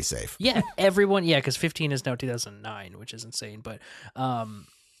 15 to be safe. Yeah, everyone, because 15 is now 2009, which is insane. But,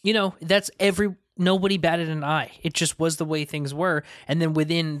 that's nobody batted an eye. It just was the way things were. And then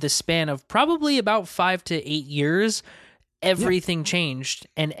within the span of probably about 5 to 8 years, everything changed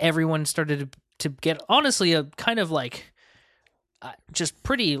and everyone started to get, honestly, a kind of like, just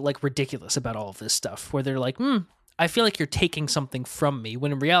pretty like ridiculous about all of this stuff where they're like, I feel like you're taking something from me,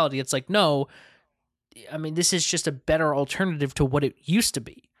 when in reality it's like, no, I mean, this is just a better alternative to what it used to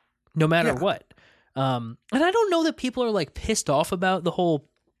be, no matter what. And I don't know that people are like pissed off about the whole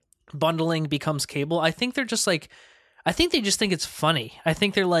bundling becomes cable. I think they're just like, I think they just think it's funny. I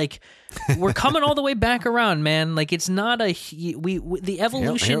think they're like, we're coming all the way back around, man. Like, it's not the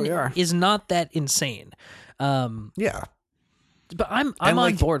evolution is not that insane. Yeah. But I'm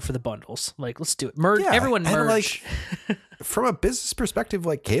on board for the bundles. Like, let's do it. Merge, everyone merge. Like, from a business perspective,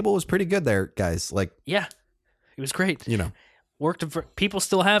 like, cable was pretty good there, guys. Like, yeah, it was great. Worked. People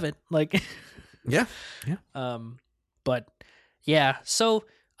still have it. Like, yeah. But yeah. So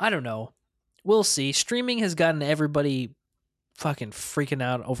I don't know. We'll see. Streaming has gotten everybody fucking freaking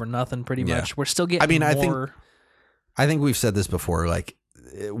out over nothing. Pretty much. We're still getting. I mean, I think we've said this before. Like,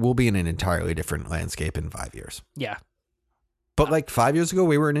 we'll be in an entirely different landscape in 5 years. Yeah. But like 5 years ago,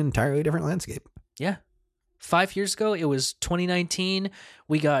 we were in an entirely different landscape. Yeah. 5 years ago, it was 2019.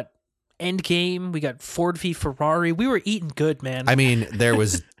 We got Endgame. We got Ford v Ferrari. We were eating good, man. I mean, there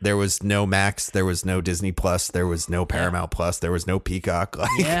was no Max. There was no Disney Plus. There was no Paramount Plus. There was no Peacock. Like,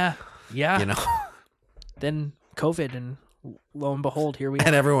 yeah. You know. Then COVID, and lo and behold, here we are.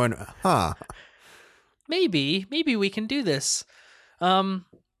 And everyone, Maybe we can do this. But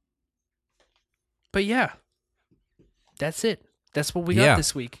yeah. That's it. That's what we got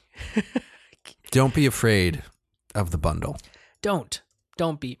this week. Don't be afraid of the bundle. Don't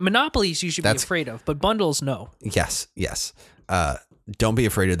be. Monopolies you should be afraid of, but bundles, no. Yes. Don't be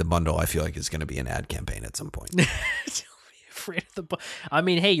afraid of the bundle. I feel like it's going to be an ad campaign at some point. Don't be afraid of the I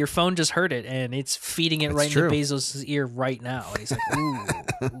mean, hey, your phone just heard it, and it's feeding it into Bezos' ear right now. And he's like,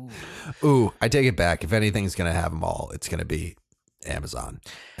 ooh. I take it back. If anything's going to have them all, it's going to be Amazon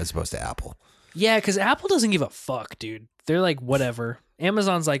as opposed to Apple. Yeah, because Apple doesn't give a fuck, dude. They're like, whatever.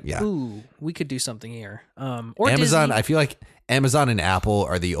 Amazon's like, ooh, we could do something here. Or Amazon, Disney. I feel like Amazon and Apple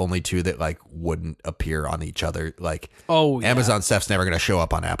are the only two that like wouldn't appear on each other. Like, Amazon stuff's never going to show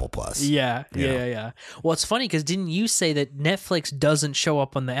up on Apple Plus. Yeah. Well, it's funny because didn't you say that Netflix doesn't show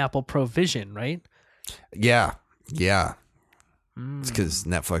up on the Apple Provision, right? Yeah. It's because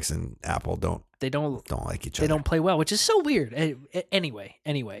Netflix and Apple don't like each other. They don't play well, which is so weird. Anyway.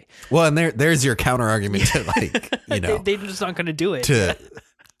 Well, and there's your counter argument to like, they're just not going to do it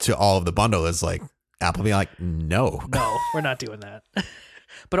to all of the bundle is like Apple being like, no, we're not doing that.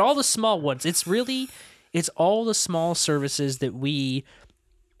 But all the small ones, it's all the small services that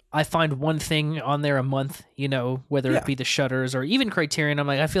I find one thing on there a month, whether it be the Shutters or even Criterion. I'm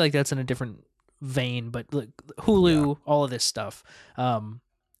like, I feel like that's in a different vein, but look, Hulu, all of this stuff,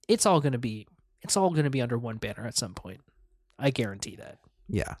 it's all going to be under one banner at some point. I guarantee that.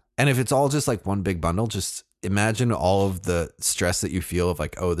 Yeah. And if it's all just like one big bundle, just imagine all of the stress that you feel of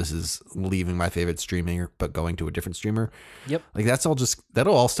like, oh, this is leaving my favorite streamer, but going to a different streamer. Yep. Like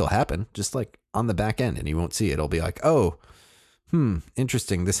that'll all still happen just like on the back end, and you won't see it. It'll be like, oh,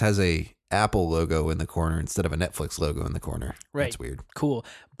 interesting. This has a Apple logo in the corner instead of a Netflix logo in the corner. Right. That's weird. Cool.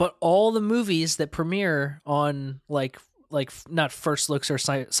 But all the movies that premiere on like not first looks or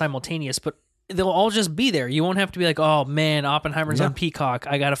simultaneous, but they'll all just be there. You won't have to be like, oh man, Oppenheimer's on Peacock.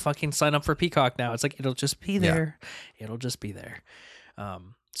 I got to fucking sign up for Peacock now. It's like, it'll just be there. Yeah. It'll just be there.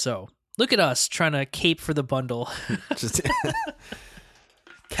 So look at us trying to cape for the bundle. Just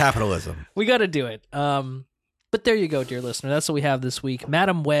capitalism. We got to do it. But there you go, dear listener. That's what we have this week.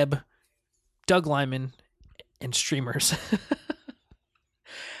 Madam Web, Doug Liman, and streamers.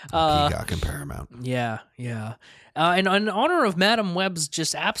 Peacock and Paramount. Yeah. And in honor of Madam Web's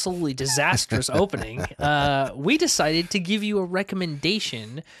just absolutely disastrous opening, we decided to give you a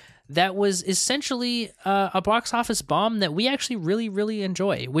recommendation that was essentially a box office bomb that we actually really, really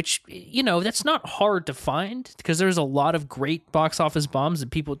enjoy, which, that's not hard to find because there's a lot of great box office bombs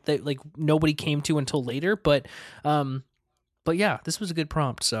that like nobody came to until later. But yeah, this was a good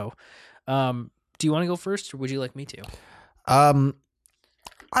prompt. So do you want to go first or would you like me to?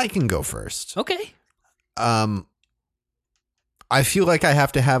 I can go first. Okay. I feel like I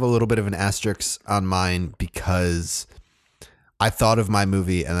have to have a little bit of an asterisk on mine because I thought of my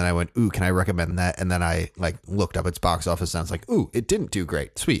movie and then I went, ooh, can I recommend that? And then I like looked up its box office and I was like, ooh, it didn't do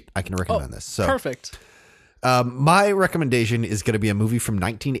great. Sweet. I can recommend this. So perfect. My recommendation is going to be a movie from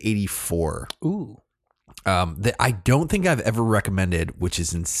 1984. Ooh. That I don't think I've ever recommended, which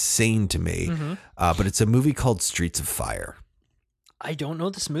is insane to me. But it's a movie called Streets of Fire. I don't know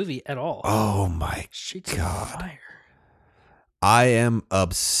this movie at all. Oh my Streets God. of Fire. I am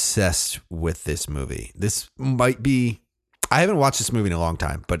obsessed with this movie. This might be, I haven't watched this movie in a long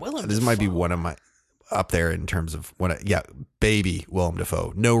time, but this might be one of my up there in terms of baby Willem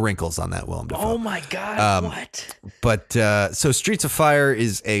Dafoe. No wrinkles on that Willem Dafoe. Oh my God. What? But so Streets of Fire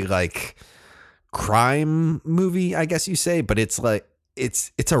is a like crime movie, I guess you say, but it's like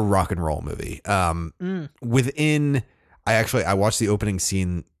it's a rock and roll movie. Within I watched the opening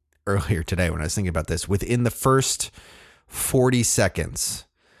scene earlier today when I was thinking about this. Within the first 40 seconds,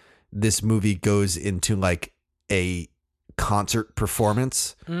 this movie goes into like a concert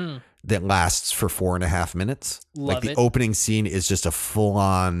performance that lasts for 4.5 minutes. Love the opening scene is just a full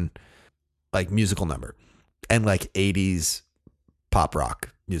on like musical number and like 80s pop rock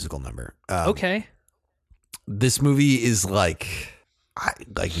musical number. Okay. This movie is like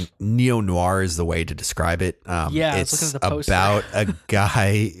neo-noir is the way to describe it. It's about a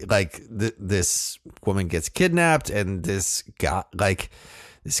guy like this woman gets kidnapped and this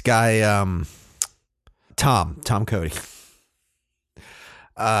guy Tom Cody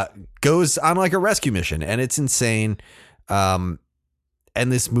goes on like a rescue mission and it's insane. And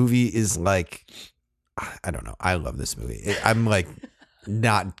this movie is like, I don't know. I love this movie. I'm like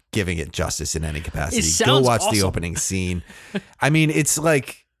not giving it justice in any capacity. Go watch the opening scene. I mean, it's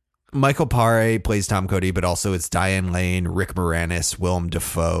like Michael Paré plays Tom Cody, but also it's Diane Lane, Rick Moranis, Willem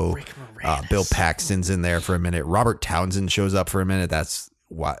Dafoe, Bill Paxton's in there for a minute. Robert Townsend shows up for a minute. That's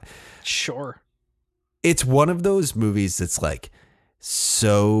what. Sure. It's one of those movies that's like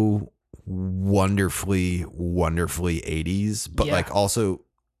so wonderfully 80s, but like also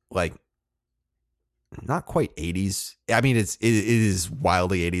like not quite 80s. I mean, it is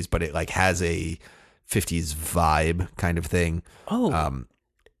wildly 80s, but it like has a 50s vibe kind of thing. Oh,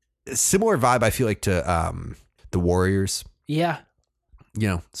 similar vibe. I feel like to The Warriors. Yeah.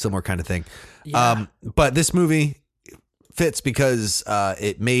 Similar kind of thing. Yeah. But this movie fits because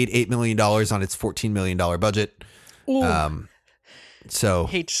it made $8 million on its $14 million budget. Ooh. So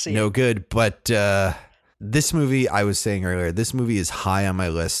hate to see no it. good. But this movie, I was saying earlier, this movie is high on my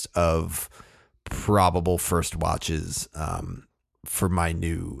list of probable first watches for my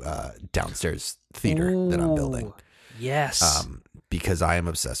new downstairs theater that I'm building. Yes. Because I am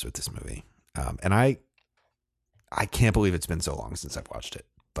obsessed with this movie. And I can't believe it's been so long since I've watched it.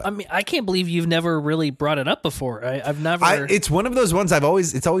 But I mean, I can't believe you've never really brought it up before. I've never. It's one of those ones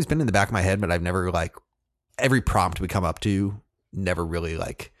it's always been in the back of my head, but I've never like every prompt we come up to never really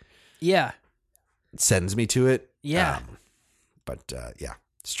like sends me to it. Yeah. But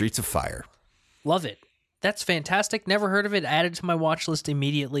Streets of Fire. Love it. That's fantastic. Never heard of it. Added to my watch list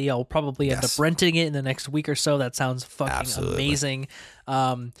immediately. I'll probably end up renting it in the next week or so. That sounds fucking amazing.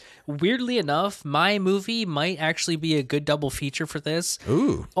 Weirdly enough, my movie might actually be a good double feature for this.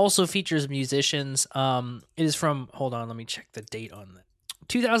 Ooh. Also features musicians. It is from, hold on, let me check the date on that.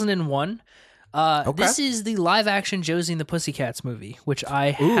 2001. This is the live action Josie and the Pussycats movie, which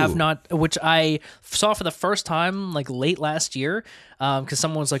I which I saw for the first time like late last year. Cause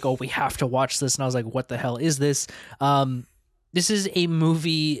someone was like, oh, we have to watch this. And I was like, what the hell is this? This is a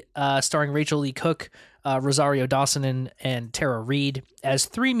movie, starring Rachel Lee Cook, Rosario Dawson and Tara Reid as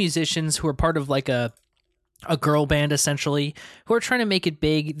three musicians who are part of like a girl band essentially who are trying to make it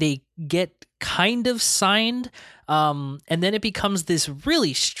big. They get kind of signed. And then it becomes this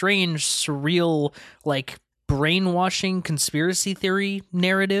really strange, surreal, like brainwashing conspiracy theory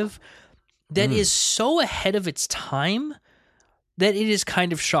narrative that is so ahead of its time that it is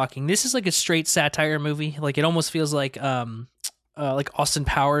kind of shocking. This is like a straight satire movie. Like it almost feels like Austin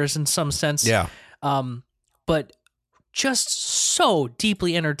Powers in some sense. Yeah. But just so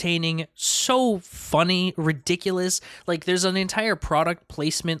deeply entertaining, so funny, ridiculous. Like there's an entire product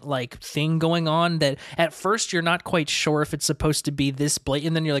placement like thing going on that at first you're not quite sure if it's supposed to be this blatant.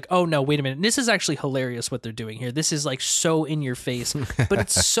 And then you're like, oh no, wait a minute. This is actually hilarious what they're doing here. This is like so in your face, but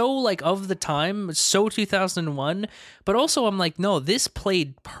it's so like of the time, so 2001. But also I'm like, no, this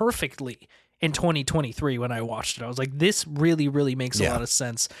played perfectly in 2023 when I watched it. I was like, this really, really makes a lot of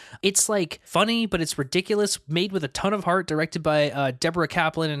sense. It's like funny, but it's ridiculous, made with a ton of heart, directed by Deborah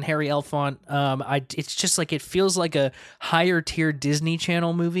Kaplan and Harry Elfont. It's just like, it feels like a higher tier Disney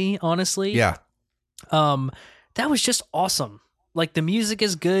Channel movie, honestly. Yeah. That was just awesome. Like, the music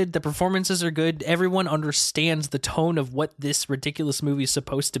is good, the performances are good, everyone understands the tone of what this ridiculous movie is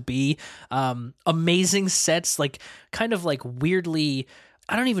supposed to be. Amazing sets, like, kind of like weirdly,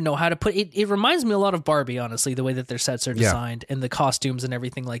 I don't even know how to put it. It reminds me a lot of Barbie, honestly, the way that their sets are designed and the costumes and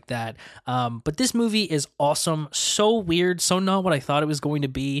everything like that. But this movie is awesome. So weird. So not what I thought it was going to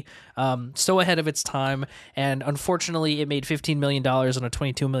be. So ahead of its time. And unfortunately, it made $15 million on a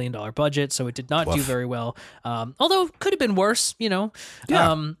 $22 million budget. So it did not do very well. Although could have been worse, you know.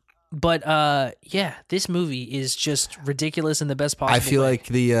 Yeah. But this movie is just ridiculous in the best possible way. I feel like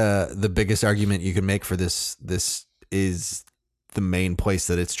the biggest argument you can make for this is the main place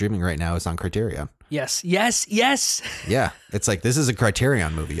that it's streaming right now is on Criterion. Yes. Yeah. It's like, this is a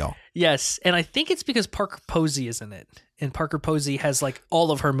Criterion movie, y'all. Yes. And I think it's because Parker Posey is in it. And Parker Posey has like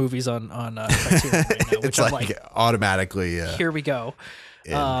all of her movies on Criterion right now, which I'm like automatically. Here we go.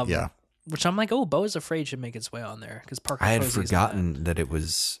 Yeah. Which I'm like, oh, Beau is Afraid should make its way on there because Parker I had Posey's forgotten that it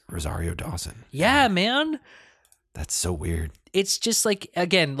was Rosario Dawson. Yeah, man. That's so weird. It's just like,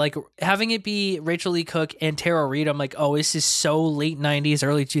 again, like having it be Rachel Lee Cook and Tara Reid, I'm like, oh, this is so late 90s,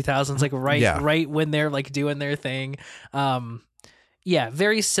 early 2000s, like right when they're like doing their thing.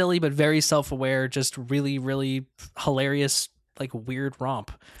 Very silly, but very self-aware, just really, really hilarious, like weird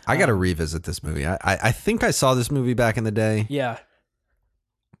romp. I got to revisit this movie. I think I saw this movie back in the day. Yeah.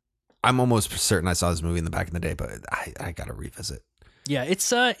 I'm almost certain I saw this movie in the back in the day, but I got to revisit. Yeah,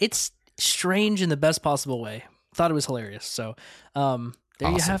 it's strange in the best possible way. Thought it was hilarious. So there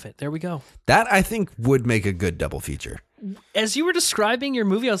you have it. There we go. That I think would make a good double feature. As you were describing your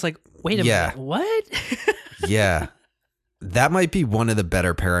movie, I was like, wait a minute, what? Yeah. That might be one of the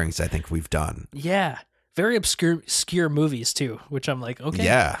better pairings I think we've done. Yeah. Very obscure movies too, which I'm like, okay.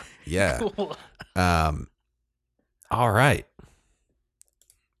 Yeah. Cool. All right.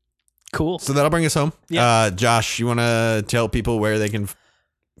 Cool. So that'll bring us home. Yeah. Josh, you want to tell people where you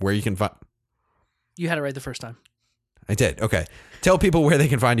can find... You had it right the first time. I did. Okay. Tell people where they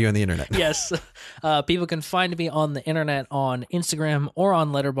can find you on the internet. Yes. People can find me on the internet on Instagram or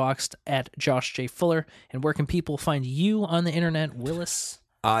on Letterboxd at Josh J. Fuller. And where can people find you on the internet, Willis?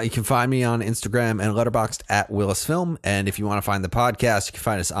 You can find me on Instagram and Letterboxd at Willis Film. And if you want to find the podcast, you can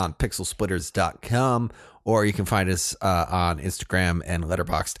find us on Pixelsplitters.com, or you can find us on Instagram and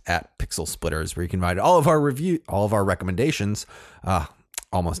Letterboxd at Pixelsplitters, where you can find all of our recommendations.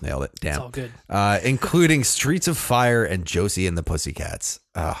 Almost nailed it. Damn. It's all good. Including Streets of Fire and Josie and the Pussycats.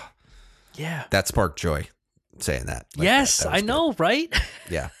 Yeah. That sparked joy saying that. Like yes, that I know, right?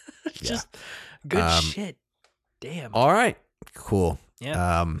 Yeah. Just good shit. Damn. All right. Cool.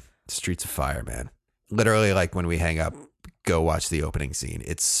 Yeah. Streets of Fire, man. Literally, like when we hang up, go watch the opening scene.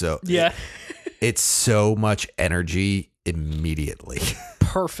 It's so it's so much energy immediately.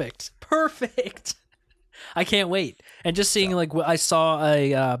 Perfect. I can't wait. And just seeing like I saw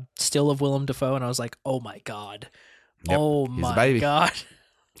a still of Willem Dafoe, and I was like, oh my god, oh my god,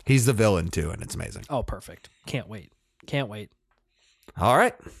 he's the villain too, and it's amazing. Oh, perfect. Can't wait. All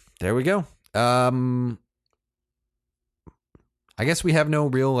right, there we go. I guess we have no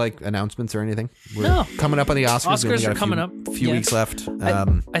real like announcements or anything. We're coming up on the Oscars. Oscars are coming up. A few weeks left.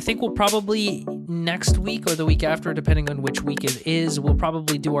 I think we'll probably next week or the week after, depending on which week it is, we'll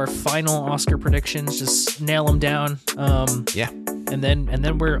probably do our final Oscar predictions. Just nail them down. And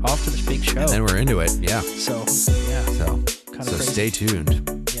then we're off to this big show. And then we're into it. Yeah. So stay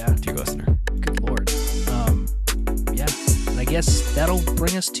tuned. Yeah, dear listener. Good Lord. And I guess that'll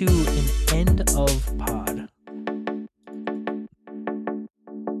bring us to an end of pod.